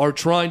 are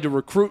trying to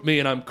recruit me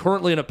and I'm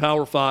currently in a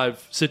Power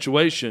 5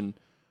 situation,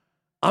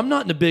 I'm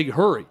not in a big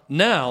hurry.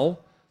 Now,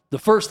 the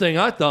first thing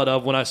I thought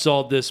of when I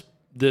saw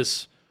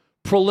this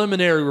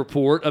preliminary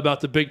report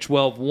about the Big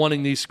 12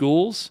 wanting these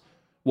schools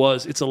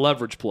was it's a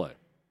leverage play.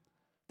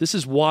 This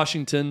is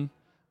Washington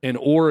and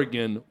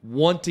Oregon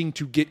wanting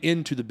to get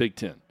into the Big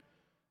Ten.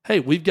 Hey,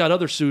 we've got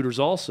other suitors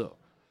also.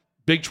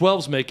 Big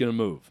 12's making a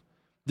move.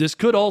 This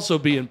could also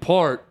be in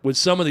part with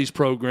some of these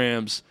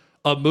programs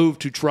a move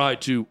to try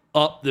to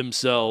up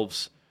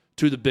themselves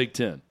to the Big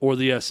Ten or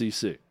the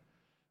SEC.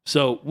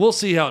 So we'll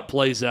see how it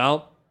plays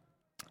out.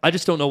 I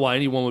just don't know why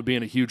anyone would be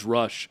in a huge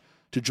rush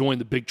to join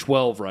the Big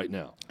 12 right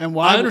now. And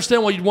why I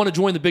understand why you'd want to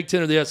join the Big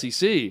Ten or the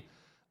SEC.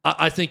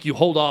 I think you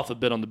hold off a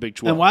bit on the Big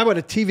 12. And why would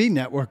a TV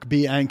network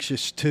be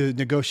anxious to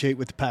negotiate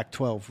with the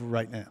Pac-12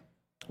 right now?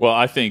 Well,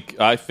 I think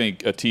a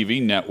TV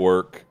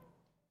network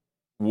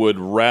would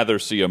rather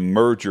see a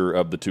merger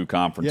of the 2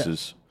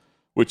 conferences,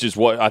 which is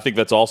what I think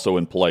that's also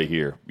in play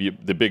here.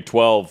 The Big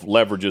 12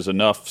 leverages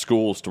enough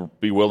schools to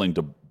be willing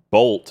to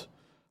bolt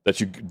that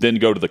you then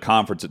go to the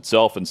conference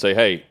itself and say,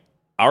 hey,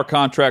 our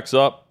contract's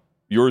up,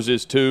 yours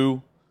is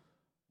too.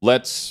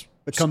 Let's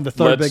become the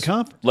third big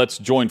conference. Let's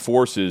join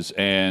forces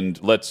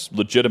and let's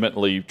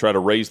legitimately try to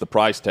raise the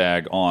price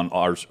tag on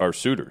our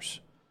suitors.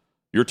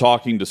 You're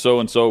talking to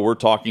so-and-so, we're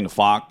talking to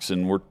Fox,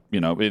 and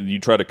you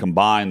try to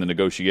combine the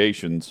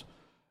negotiations,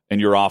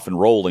 and you're off and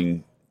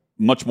rolling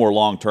much more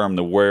long-term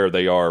than where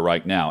they are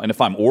right now. And if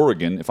I'm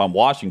Oregon, if I'm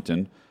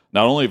Washington,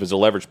 not only if it's a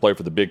leverage play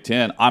for the Big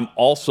Ten, I'm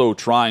also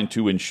trying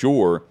to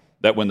ensure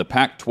that when the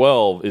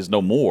Pac-12 is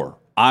no more,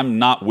 I'm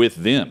not with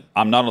them.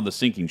 I'm not on the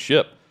sinking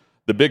ship.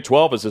 The Big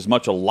 12 is as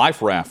much a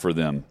life raft for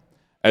them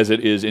as it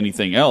is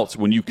anything else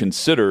when you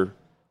consider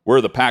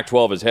where the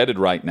Pac-12 is headed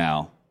right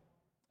now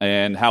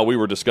and how we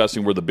were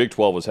discussing where the Big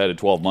 12 was headed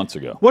 12 months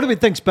ago. What do we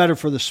think's better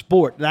for the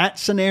sport? That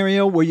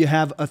scenario where you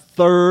have a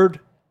third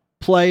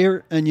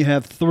player and you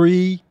have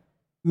 3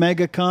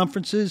 mega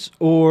conferences,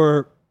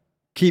 or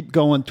keep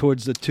going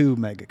towards the 2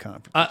 mega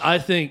conferences? I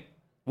think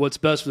what's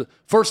best for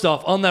first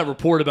off, on that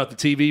report about the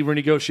TV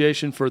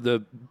renegotiation for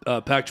the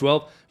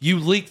Pac-12, you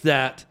leaked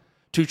that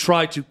to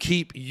try to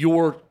keep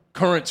your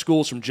current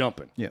schools from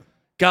jumping. Yeah.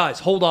 Guys,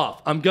 hold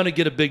off. I'm going to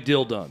get a big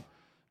deal done.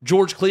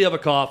 George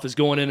Kliavkoff is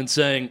going in and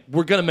saying,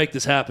 we're going to make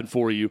this happen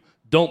for you.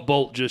 Don't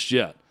bolt just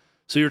yet.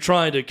 So you're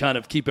trying to kind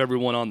of keep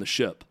everyone on the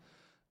ship.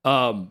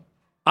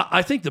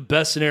 I think the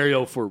best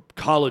scenario for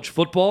college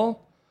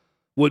football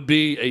would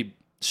be a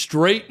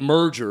straight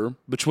merger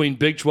between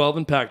Big 12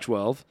 and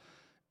Pac-12,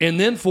 and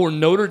then for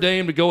Notre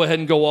Dame to go ahead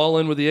and go all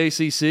in with the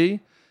ACC,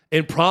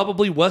 and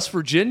probably West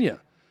Virginia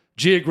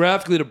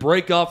geographically to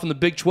break off from the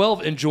Big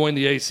 12 and join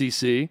the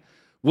ACC,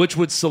 which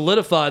would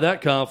solidify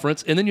that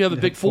conference, and then you have a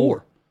Big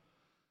 4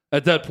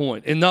 at that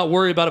point, and not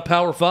worry about a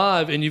Power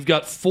 5, and you've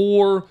got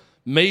 4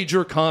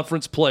 major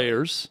conference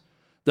players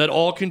that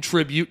all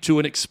contribute to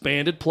an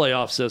expanded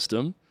playoff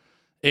system,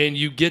 and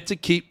you get to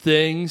keep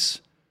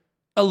things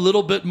a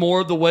little bit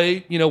more the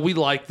way, we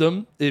like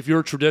them. If you're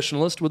a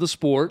traditionalist with a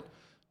sport,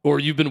 or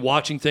you've been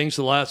watching things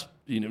the last,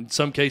 in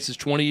some cases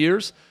 20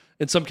 years,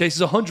 in some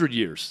cases 100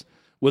 years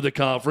with a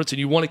conference, and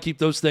you want to keep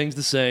those things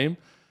the same,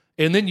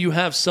 and then you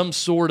have some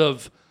sort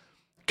of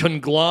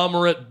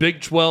conglomerate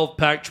Big 12,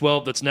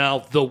 Pac-12 that's now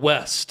the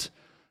West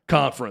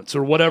Conference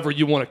or whatever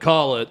you want to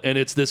call it, and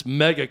it's this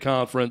mega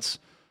conference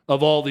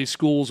of all these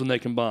schools when they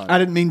combine. I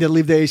didn't mean to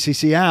leave the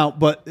ACC out,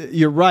 but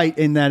you're right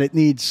in that it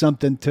needs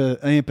something to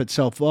amp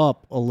itself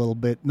up a little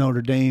bit.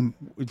 Notre Dame,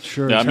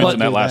 sure. Yeah, I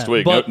mentioned that last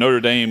week. But Notre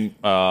Dame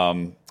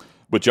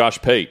with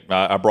Josh Pate,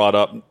 I brought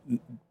up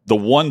the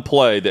one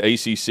play the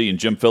ACC and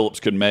Jim Phillips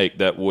could make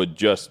that would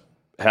just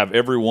have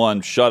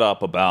everyone shut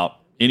up about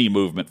any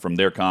movement from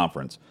their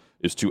conference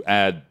is to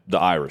add the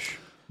Irish.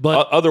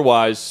 But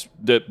otherwise,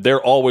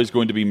 they're always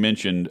going to be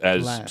mentioned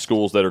as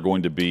schools that are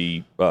going to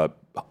be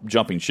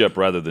jumping ship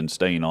rather than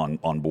staying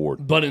on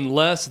board. But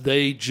unless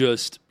they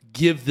just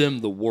give them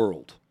the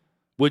world,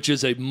 which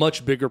is a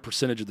much bigger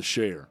percentage of the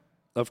share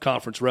of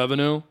conference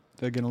revenue,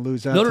 they're going to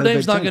lose out. Notre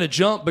Dame's not going to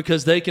jump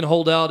because they can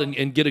hold out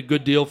and get a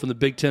good deal from the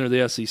Big Ten or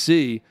the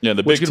SEC, yeah,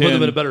 the which Big can put Ten,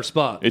 them in a better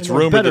spot. It's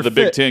rumored that the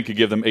Big Ten could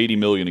give them $80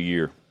 million a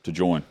year to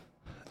join.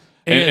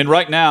 And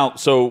right now,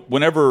 so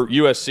whenever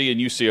USC and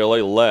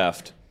UCLA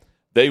left,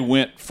 they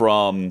went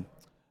from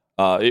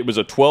it was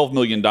a $12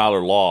 million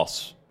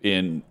loss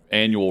in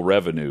annual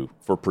revenue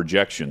for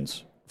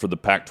projections for the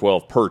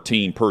Pac-12 per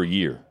team per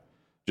year,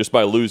 just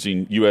by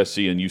losing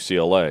USC and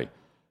UCLA.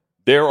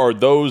 There are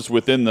those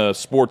within the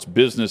sports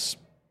business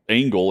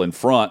angle in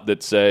front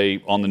that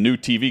say on the new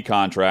TV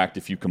contract,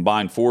 if you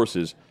combine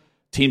forces,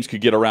 teams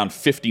could get around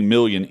 $50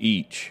 million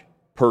each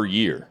per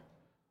year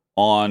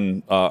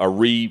on a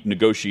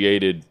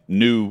renegotiated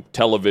new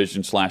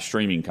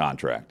television/streaming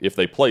contract if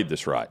they played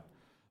this right.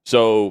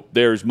 So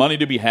there's money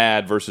to be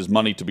had versus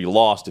money to be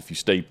lost if you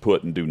stay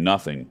put and do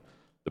nothing.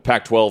 The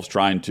Pac-12 is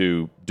trying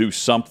to do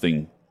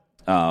something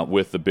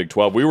with the Big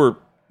 12. We were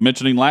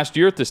mentioning last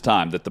year at this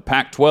time that the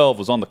Pac-12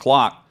 was on the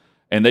clock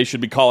and they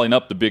should be calling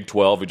up the Big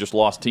 12, who just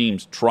lost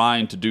teams,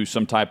 trying to do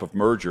some type of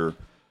merger.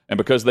 And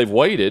because they've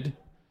waited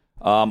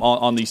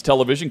on these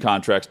television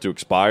contracts to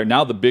expire,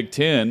 now the Big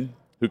 10,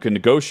 who can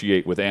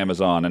negotiate with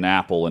Amazon and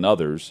Apple and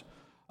others,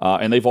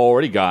 and they've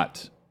already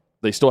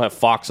they still have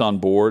Fox on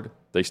board.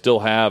 They still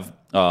have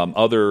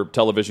other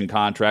television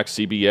contracts.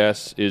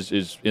 CBS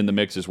is in the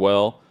mix as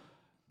well.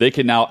 They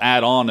can now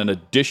add on an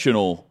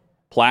additional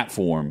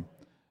platform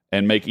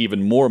and make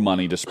even more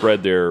money to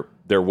spread their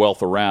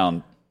wealth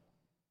around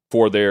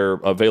for their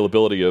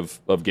availability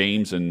of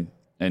games and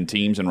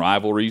teams and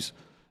rivalries.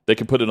 They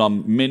can put it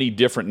on many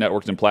different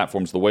networks and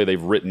platforms the way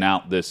they've written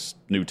out this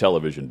new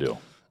television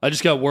deal. I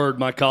just got word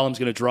my column's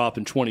going to drop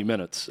in 20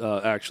 minutes,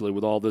 actually,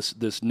 with all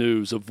this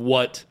news of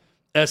what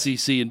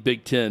SEC and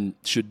Big Ten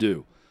should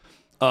do.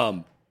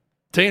 To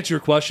answer your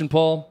question,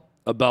 Paul,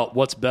 about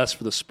what's best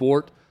for the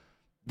sport,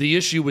 the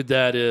issue with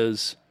that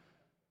is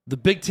the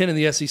Big Ten and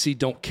the SEC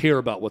don't care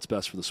about what's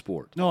best for the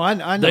sport. No, I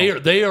know.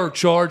 They are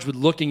charged with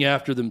looking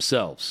after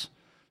themselves.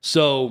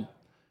 So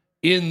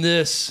in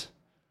this,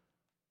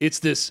 it's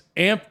this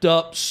amped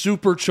up,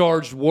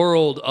 supercharged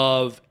world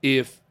of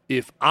if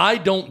I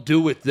don't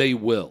do it, they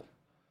will.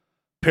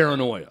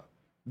 Paranoia.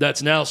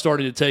 That's now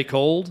starting to take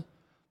hold.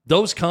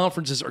 Those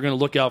conferences are going to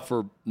look out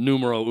for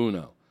numero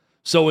uno.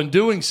 So in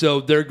doing so,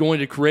 they're going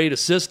to create a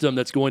system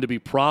that's going to be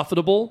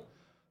profitable,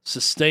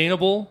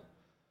 sustainable,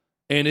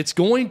 and it's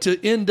going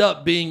to end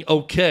up being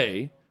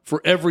okay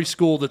for every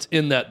school that's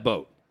in that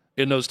boat,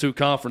 in those two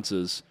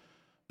conferences.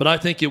 But I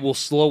think it will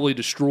slowly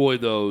destroy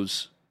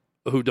those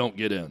who don't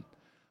get in.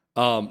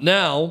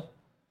 Now,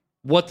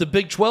 what the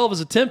Big 12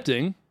 is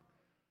attempting,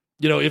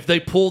 if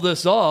they pull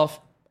this off,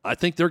 I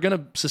think they're going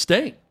to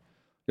sustain.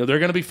 They're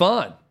going to be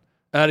fine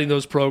adding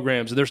those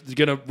programs. They're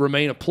going to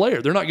remain a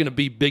player. They're not going to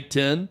be Big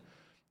 10.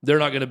 They're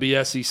not going to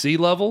be SEC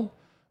level.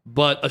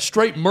 But a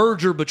straight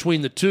merger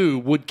between the two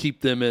would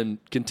keep them in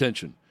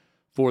contention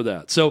for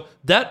that. So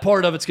that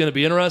part of it's going to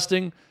be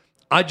interesting.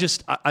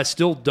 I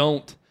still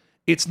don't.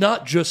 It's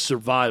not just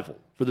survival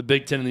for the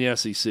Big 10 and the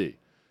SEC.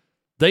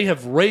 They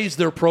have raised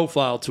their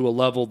profile to a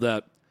level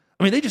that,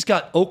 they just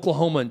got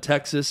Oklahoma and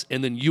Texas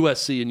and then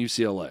USC and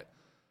UCLA.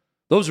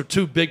 Those are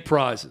two big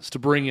prizes to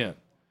bring in.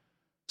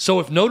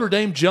 So if Notre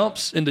Dame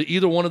jumps into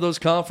either one of those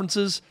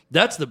conferences,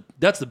 that's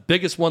the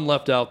biggest one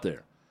left out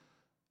there.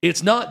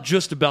 It's not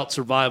just about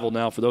survival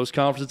now for those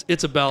conferences.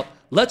 It's about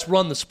let's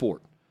run the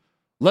sport.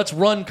 Let's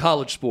run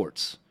college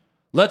sports.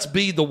 Let's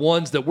be the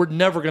ones that we're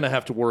never going to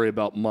have to worry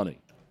about money.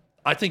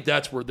 I think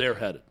that's where they're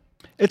headed.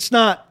 It's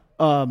not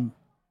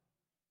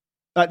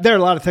there are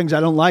a lot of things I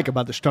don't like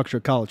about the structure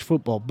of college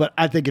football, but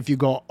I think if you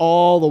go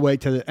all the way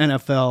to the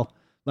NFL,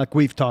 like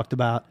we've talked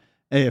about,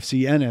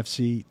 AFC,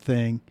 NFC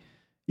thing,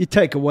 you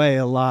take away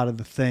a lot of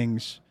the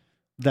things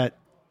that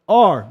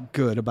are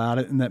good about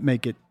it and that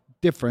make it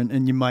different,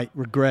 and you might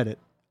regret it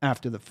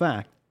after the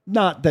fact.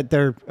 Not that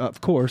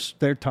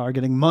they're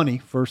targeting money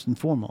first and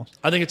foremost.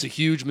 I think it's a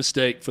huge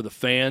mistake for the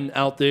fan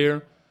out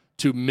there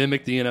to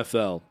mimic the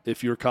NFL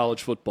if you're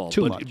college football.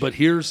 Too much. But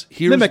here's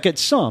mimic it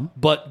some.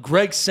 But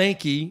Greg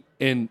Sankey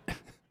and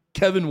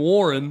Kevin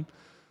Warren,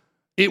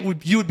 you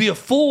would be a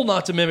fool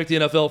not to mimic the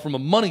NFL from a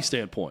money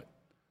standpoint.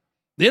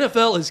 The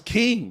NFL is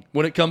king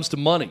when it comes to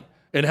money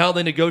and how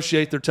they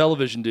negotiate their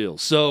television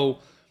deals. So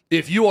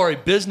if you are a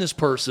business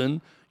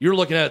person, you're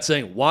looking at it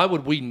saying, why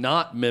would we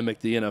not mimic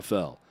the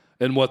NFL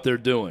and what they're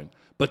doing?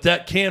 But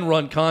that can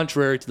run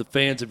contrary to the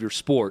fans of your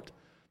sport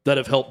that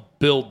have helped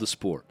build the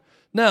sport.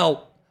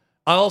 Now,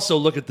 I also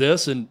look at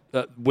this, and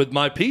with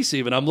my piece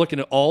even, I'm looking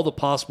at all the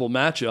possible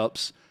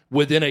matchups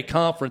within a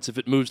conference if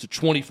it moves to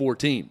 24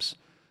 teams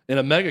in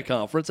a mega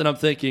conference, and I'm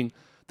thinking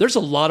there's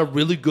a lot of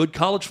really good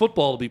college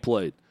football to be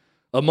played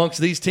amongst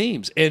these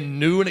teams and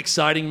new and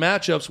exciting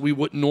matchups we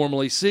wouldn't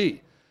normally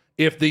see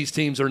if these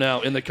teams are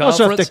now in the conference.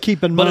 Also have to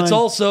keep in mind, but it's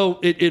also,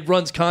 it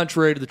runs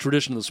contrary to the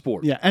tradition of the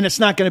sport. Yeah, and it's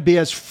not going to be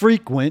as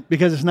frequent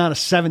because it's not a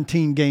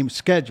 17-game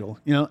schedule.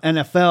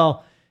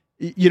 NFL,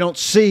 you don't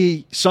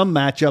see some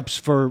matchups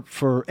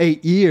for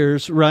 8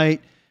 years,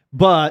 right?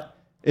 But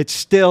it's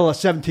still a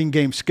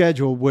 17-game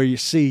schedule where you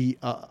see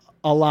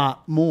a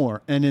lot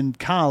more. And in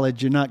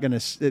college, they're not going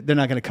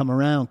to come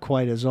around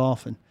quite as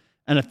often.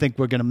 And I think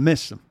we're going to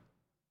miss them.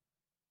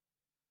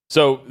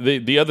 So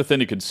the other thing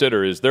to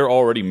consider is they're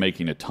already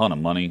making a ton of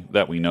money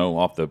that we know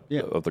off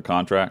the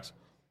contracts.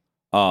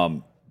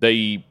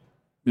 The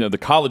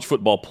college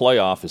football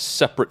playoff is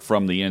separate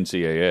from the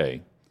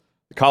NCAA.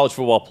 The college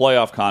football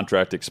playoff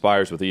contract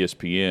expires with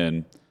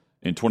ESPN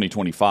in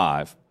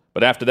 2025,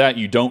 but after that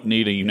you don't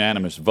need a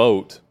unanimous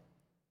vote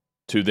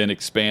to then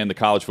expand the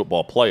college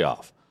football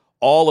playoff.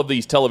 All of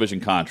these television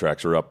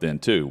contracts are up then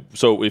too.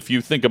 So if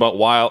you think about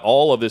why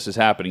all of this is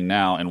happening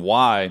now and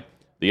why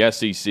the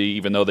SEC,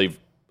 even though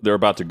they're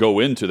about to go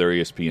into their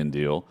ESPN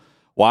deal,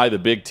 why the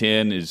Big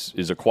Ten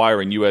is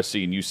acquiring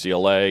USC and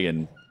UCLA,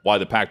 and why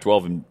the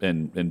Pac-12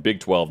 and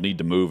Big 12 need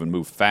to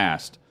move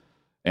fast,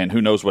 and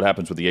who knows what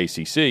happens with the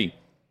ACC,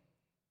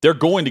 they're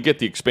going to get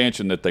the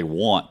expansion that they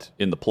want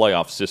in the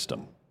playoff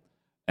system.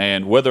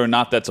 And whether or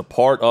not that's a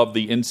part of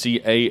the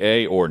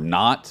NCAA or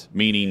not,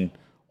 meaning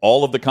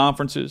all of the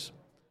conferences,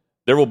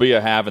 there will be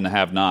a have and the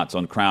have-nots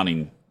on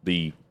crowning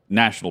the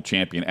national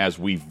champion as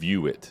we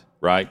view it,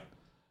 right?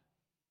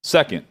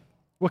 Second,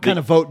 what kind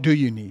of vote do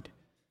you need?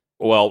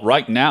 Well,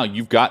 right now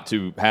you've got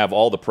to have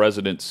all the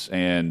presidents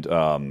and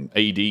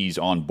ADs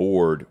on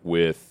board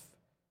with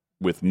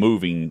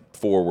moving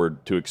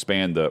forward to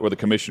expand the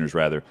commissioners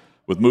rather,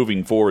 with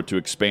moving forward to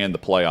expand the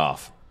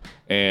playoff.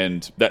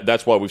 And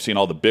that's why we've seen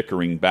all the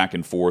bickering back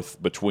and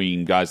forth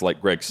between guys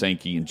like Greg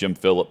Sankey and Jim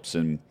Phillips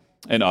and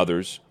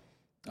others,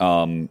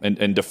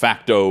 and de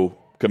facto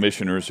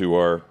commissioners who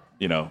are,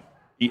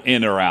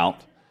 in or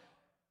out.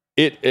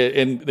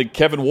 And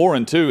Kevin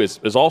Warren, too,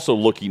 is also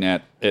looking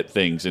at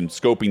things and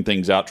scoping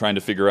things out, trying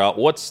to figure out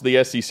what's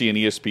the SEC and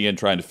ESPN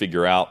trying to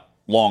figure out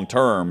long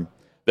term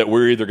that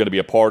we're either going to be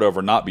a part of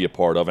or not be a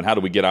part of, and how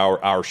do we get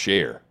our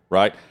share,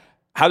 right?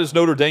 How does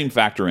Notre Dame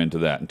factor into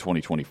that in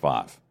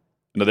 2025?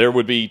 There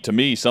would be, to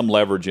me, some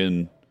leverage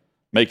in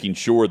making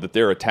sure that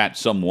they're attached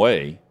some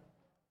way.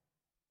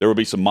 There would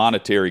be some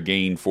monetary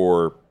gain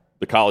for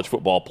the college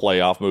football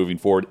playoff moving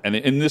forward. And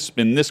in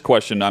this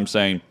question,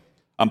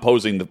 I'm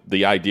posing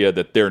the idea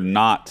that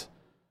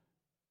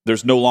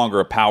there's no longer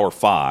a Power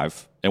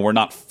Five, and we're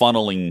not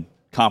funneling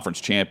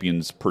conference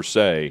champions per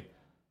se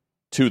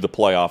to the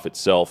playoff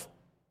itself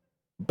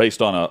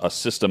based on a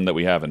system that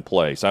we have in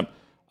place.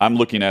 I'm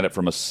looking at it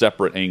from a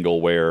separate angle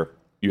where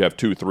you have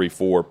 2, 3,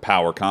 4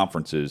 power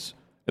conferences,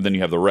 and then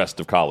you have the rest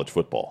of college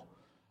football.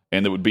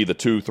 and it would be the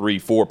 2, 3,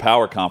 4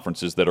 power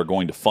conferences that are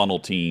going to funnel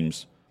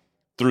teams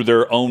through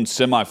their own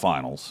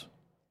semifinals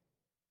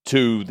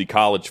to the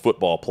college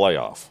football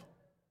playoff.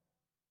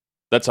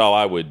 That's how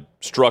I would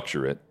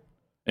structure it.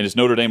 And is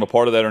Notre Dame a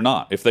part of that or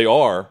not? If they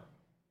are,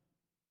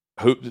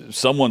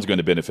 someone's going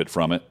to benefit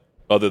from it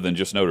other than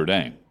just Notre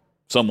Dame.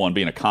 Someone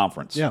being a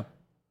conference. Yeah.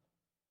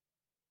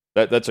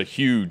 That's a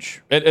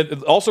huge...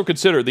 And also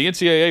consider, the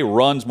NCAA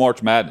runs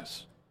March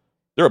Madness.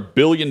 They're $1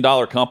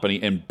 billion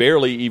company and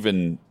barely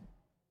even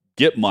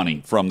get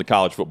money from the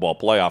college football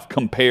playoff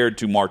compared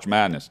to March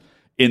Madness.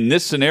 In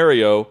this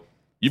scenario,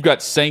 you've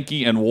got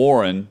Sankey and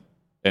Warren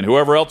and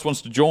whoever else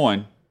wants to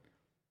join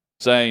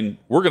saying,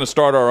 we're going to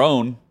start our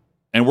own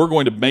and we're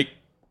going to make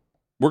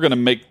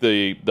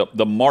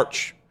the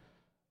March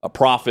a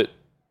profit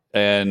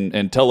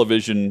and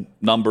television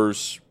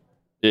numbers,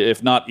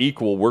 if not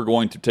equal, we're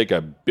going to take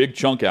a big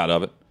chunk out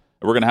of it,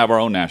 and we're going to have our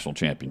own national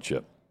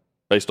championship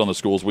based on the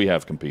schools we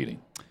have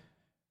competing.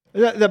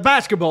 The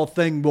basketball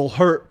thing will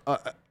hurt.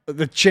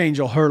 The change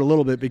will hurt a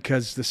little bit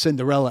because the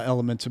Cinderella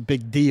element's a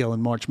big deal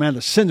in March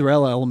Madness. The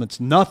Cinderella element's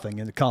nothing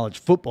in the college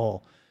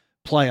football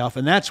playoff,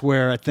 and that's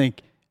where I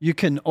think you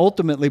can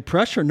ultimately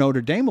pressure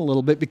Notre Dame a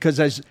little bit because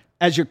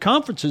as your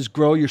conferences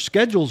grow, your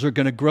schedules are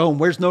going to grow, and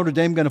where's Notre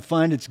Dame going to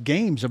find its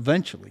games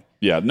eventually?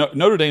 Yeah,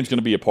 Notre Dame's going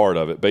to be a part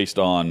of it based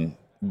on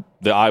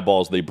the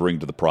eyeballs they bring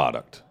to the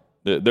product.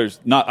 I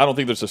don't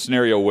think there's a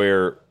scenario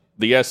where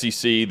the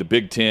SEC, the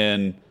Big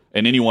Ten,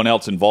 and anyone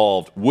else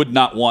involved would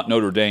not want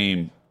Notre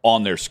Dame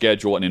on their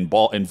schedule and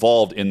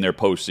involved in their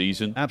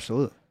postseason.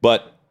 Absolutely.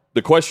 But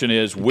the question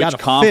is, which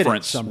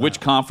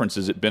conference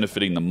is it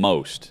benefiting the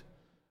most,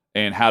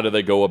 and how do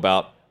they go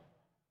about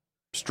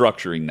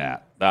structuring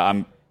that?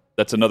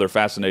 That's another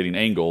fascinating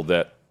angle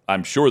that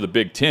I'm sure the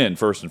Big Ten,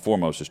 first and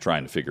foremost, is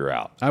trying to figure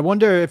out. I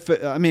wonder if,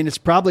 it's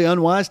probably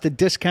unwise to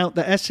discount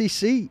the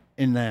SEC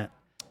in that.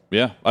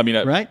 Yeah.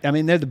 Right?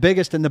 They're the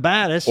biggest and the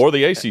baddest. Or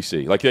the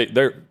ACC. Like,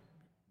 they're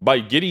by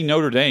getting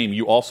Notre Dame,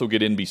 you also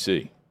get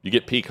NBC. You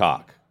get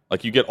Peacock.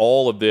 Like, you get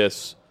all of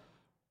this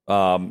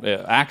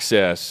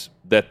access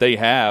that they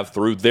have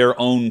through their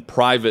own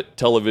private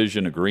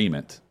television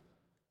agreement.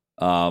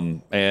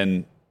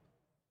 And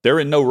they're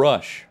in no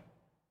rush.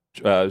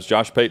 As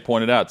Josh Pate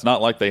pointed out, it's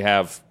not like they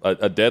have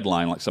a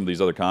deadline like some of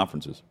these other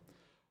conferences.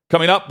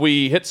 Coming up,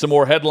 we hit some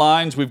more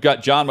headlines. We've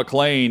got John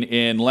McClain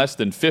in less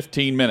than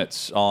 15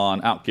 minutes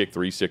on Outkick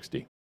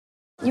 360.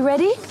 You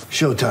ready?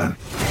 Showtime.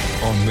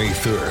 On May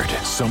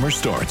 3rd, summer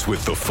starts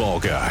with The Fall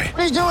Guy.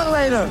 What are you doing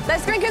later?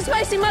 Let's drink a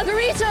spicy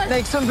margarita.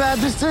 Make some bad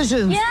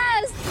decisions.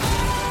 Yes!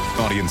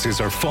 Audiences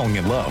are falling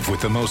in love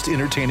with the most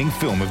entertaining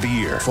film of the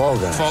year. Fall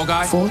Guy. Fall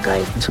Guy? Fall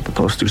Guy. That's what the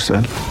poster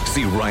said.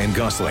 See Ryan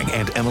Gosling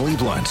and Emily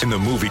Blunt in the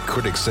movie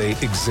critics say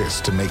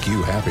exists to make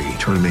you happy.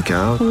 Trying to make it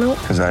out? Nope.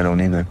 Because I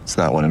don't either. It's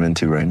not what I'm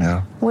into right now.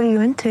 What are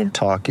you into?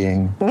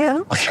 Talking. Yeah.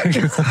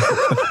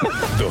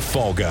 The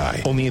Fall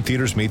Guy. Only in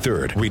theaters May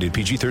 3rd. Rated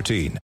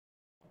PG-13.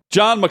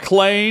 John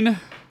McClain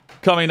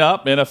coming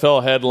up.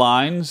 NFL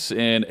headlines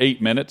in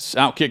 8 minutes.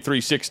 Outkick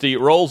 360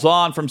 rolls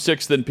on from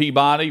 6th and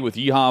Peabody with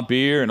Yeehaw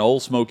Beer and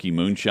Old Smoky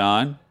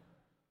Moonshine.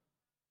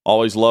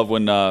 Always love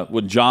when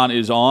John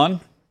is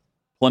on.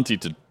 Plenty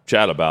to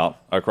chat about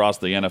across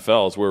the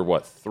NFL as we're,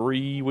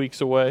 3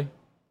 weeks away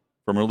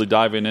from really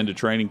diving into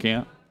training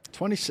camp?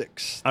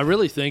 26. I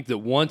really think that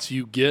once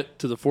you get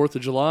to the 4th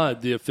of July,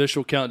 the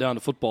official countdown to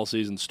football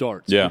season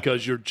starts. Yeah.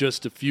 Because you're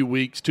just a few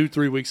weeks,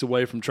 2-3 weeks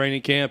away from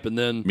training camp, and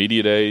then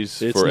media days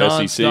for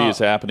nonstop. SEC is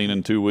happening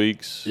in 2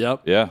 weeks.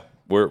 Yep. Yeah,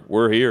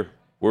 we're here.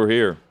 We're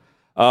here.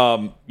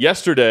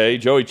 Yesterday,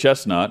 Joey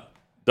Chestnut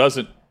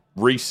doesn't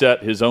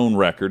reset his own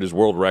record, his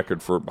world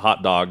record for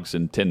hot dogs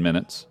in 10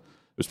 minutes.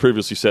 It was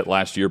previously set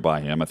last year by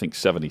him. I think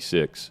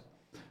 76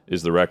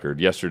 is the record.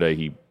 Yesterday,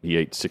 he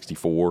ate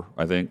 64,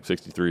 I think,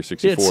 63 or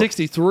 64. He had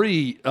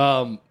 63.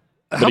 But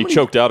he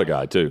choked out a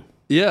guy, too.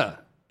 Yeah.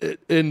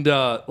 And,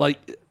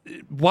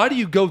 why do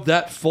you go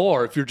that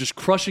far if you're just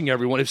crushing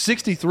everyone? If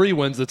 63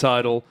 wins the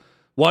title,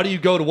 why do you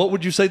go to, what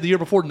would you say the year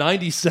before,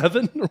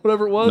 97 or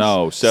whatever it was?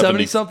 No,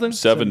 70-something?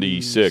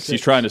 76.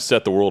 He's trying to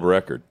set the world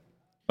record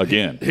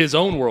again. His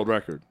own world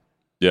record.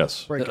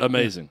 Yes.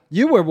 Amazing.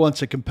 You were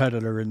once a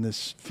competitor in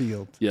this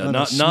field. Yeah,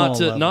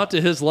 not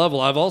to his level.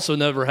 I've also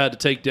never had to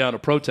take down a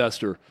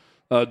protester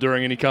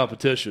during any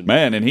competition.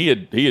 Man, and he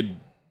had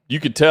you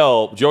could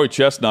tell Joey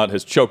Chestnut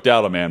has choked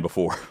out a man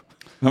before.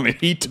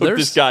 He took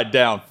this guy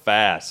down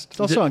fast.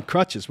 It's also on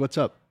crutches. What's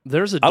up? I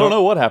don't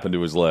know what happened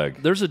to his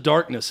leg. There's a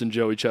darkness in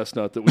Joey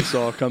Chestnut that we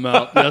saw come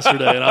out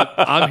yesterday, and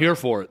I'm here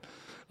for it.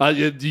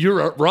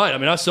 You're right.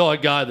 I saw a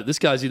guy this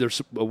guy's either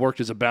worked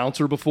as a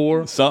bouncer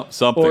before,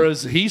 something, or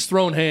as he's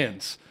thrown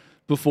hands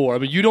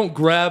before. You don't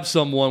grab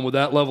someone with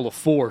that level of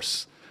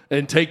force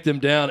and take them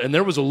down. And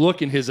there was a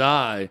look in his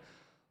eye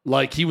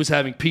like he was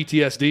having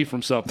PTSD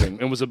from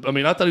something, and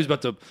I thought he was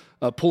about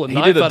to pull a knife out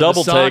of his sock. He did a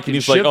double take, and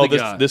he's like,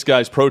 "Oh, this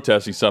guy's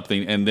protesting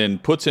something," and then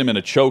puts him in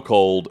a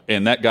chokehold,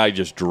 and that guy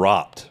just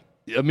dropped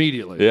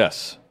immediately.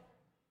 Yes,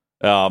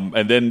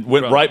 and then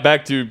went right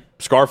back to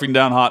scarfing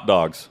down hot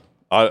dogs.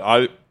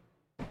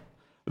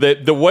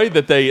 the way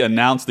that they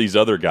announce these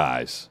other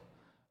guys,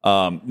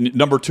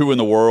 number 2 in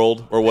the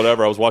world or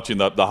whatever. I was watching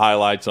the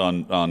highlights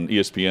on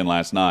ESPN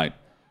last night.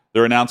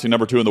 They're announcing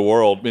number 2 in the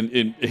world,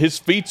 and his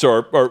feats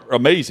are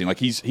amazing. Like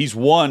he's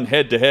won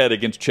head-to-head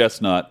against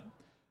Chestnut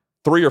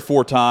 3 or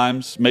 4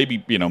 times,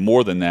 maybe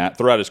more than that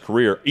throughout his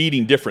career,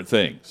 eating different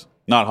things,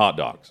 not hot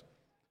dogs.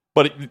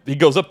 But he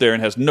goes up there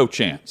and has no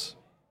chance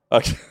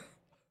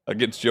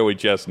against Joey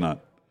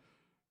Chestnut,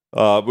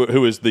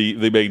 who is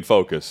the main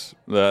focus.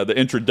 The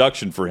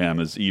introduction for him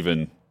is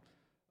even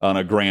on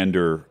a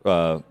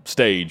grander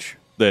stage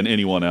than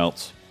anyone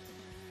else.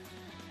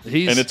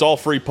 And it's all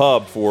free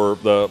pub for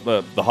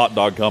the hot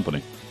dog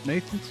company.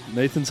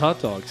 Nathan's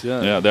Hot Dogs,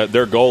 yeah. Yeah,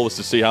 their goal is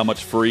to see how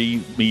much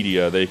free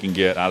media they can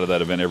get out of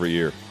that event every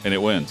year, and it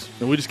wins.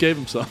 And we just gave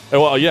them some.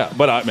 Well, yeah,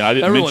 but I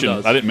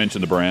didn't mention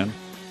the brand,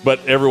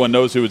 but everyone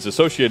knows who it's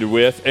associated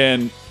with,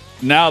 and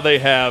now they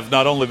have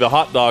not only the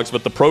hot dogs,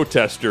 but the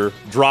protester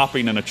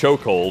dropping in a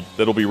chokehold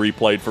that'll be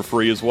replayed for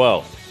free as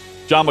well.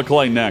 John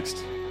McClain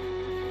next.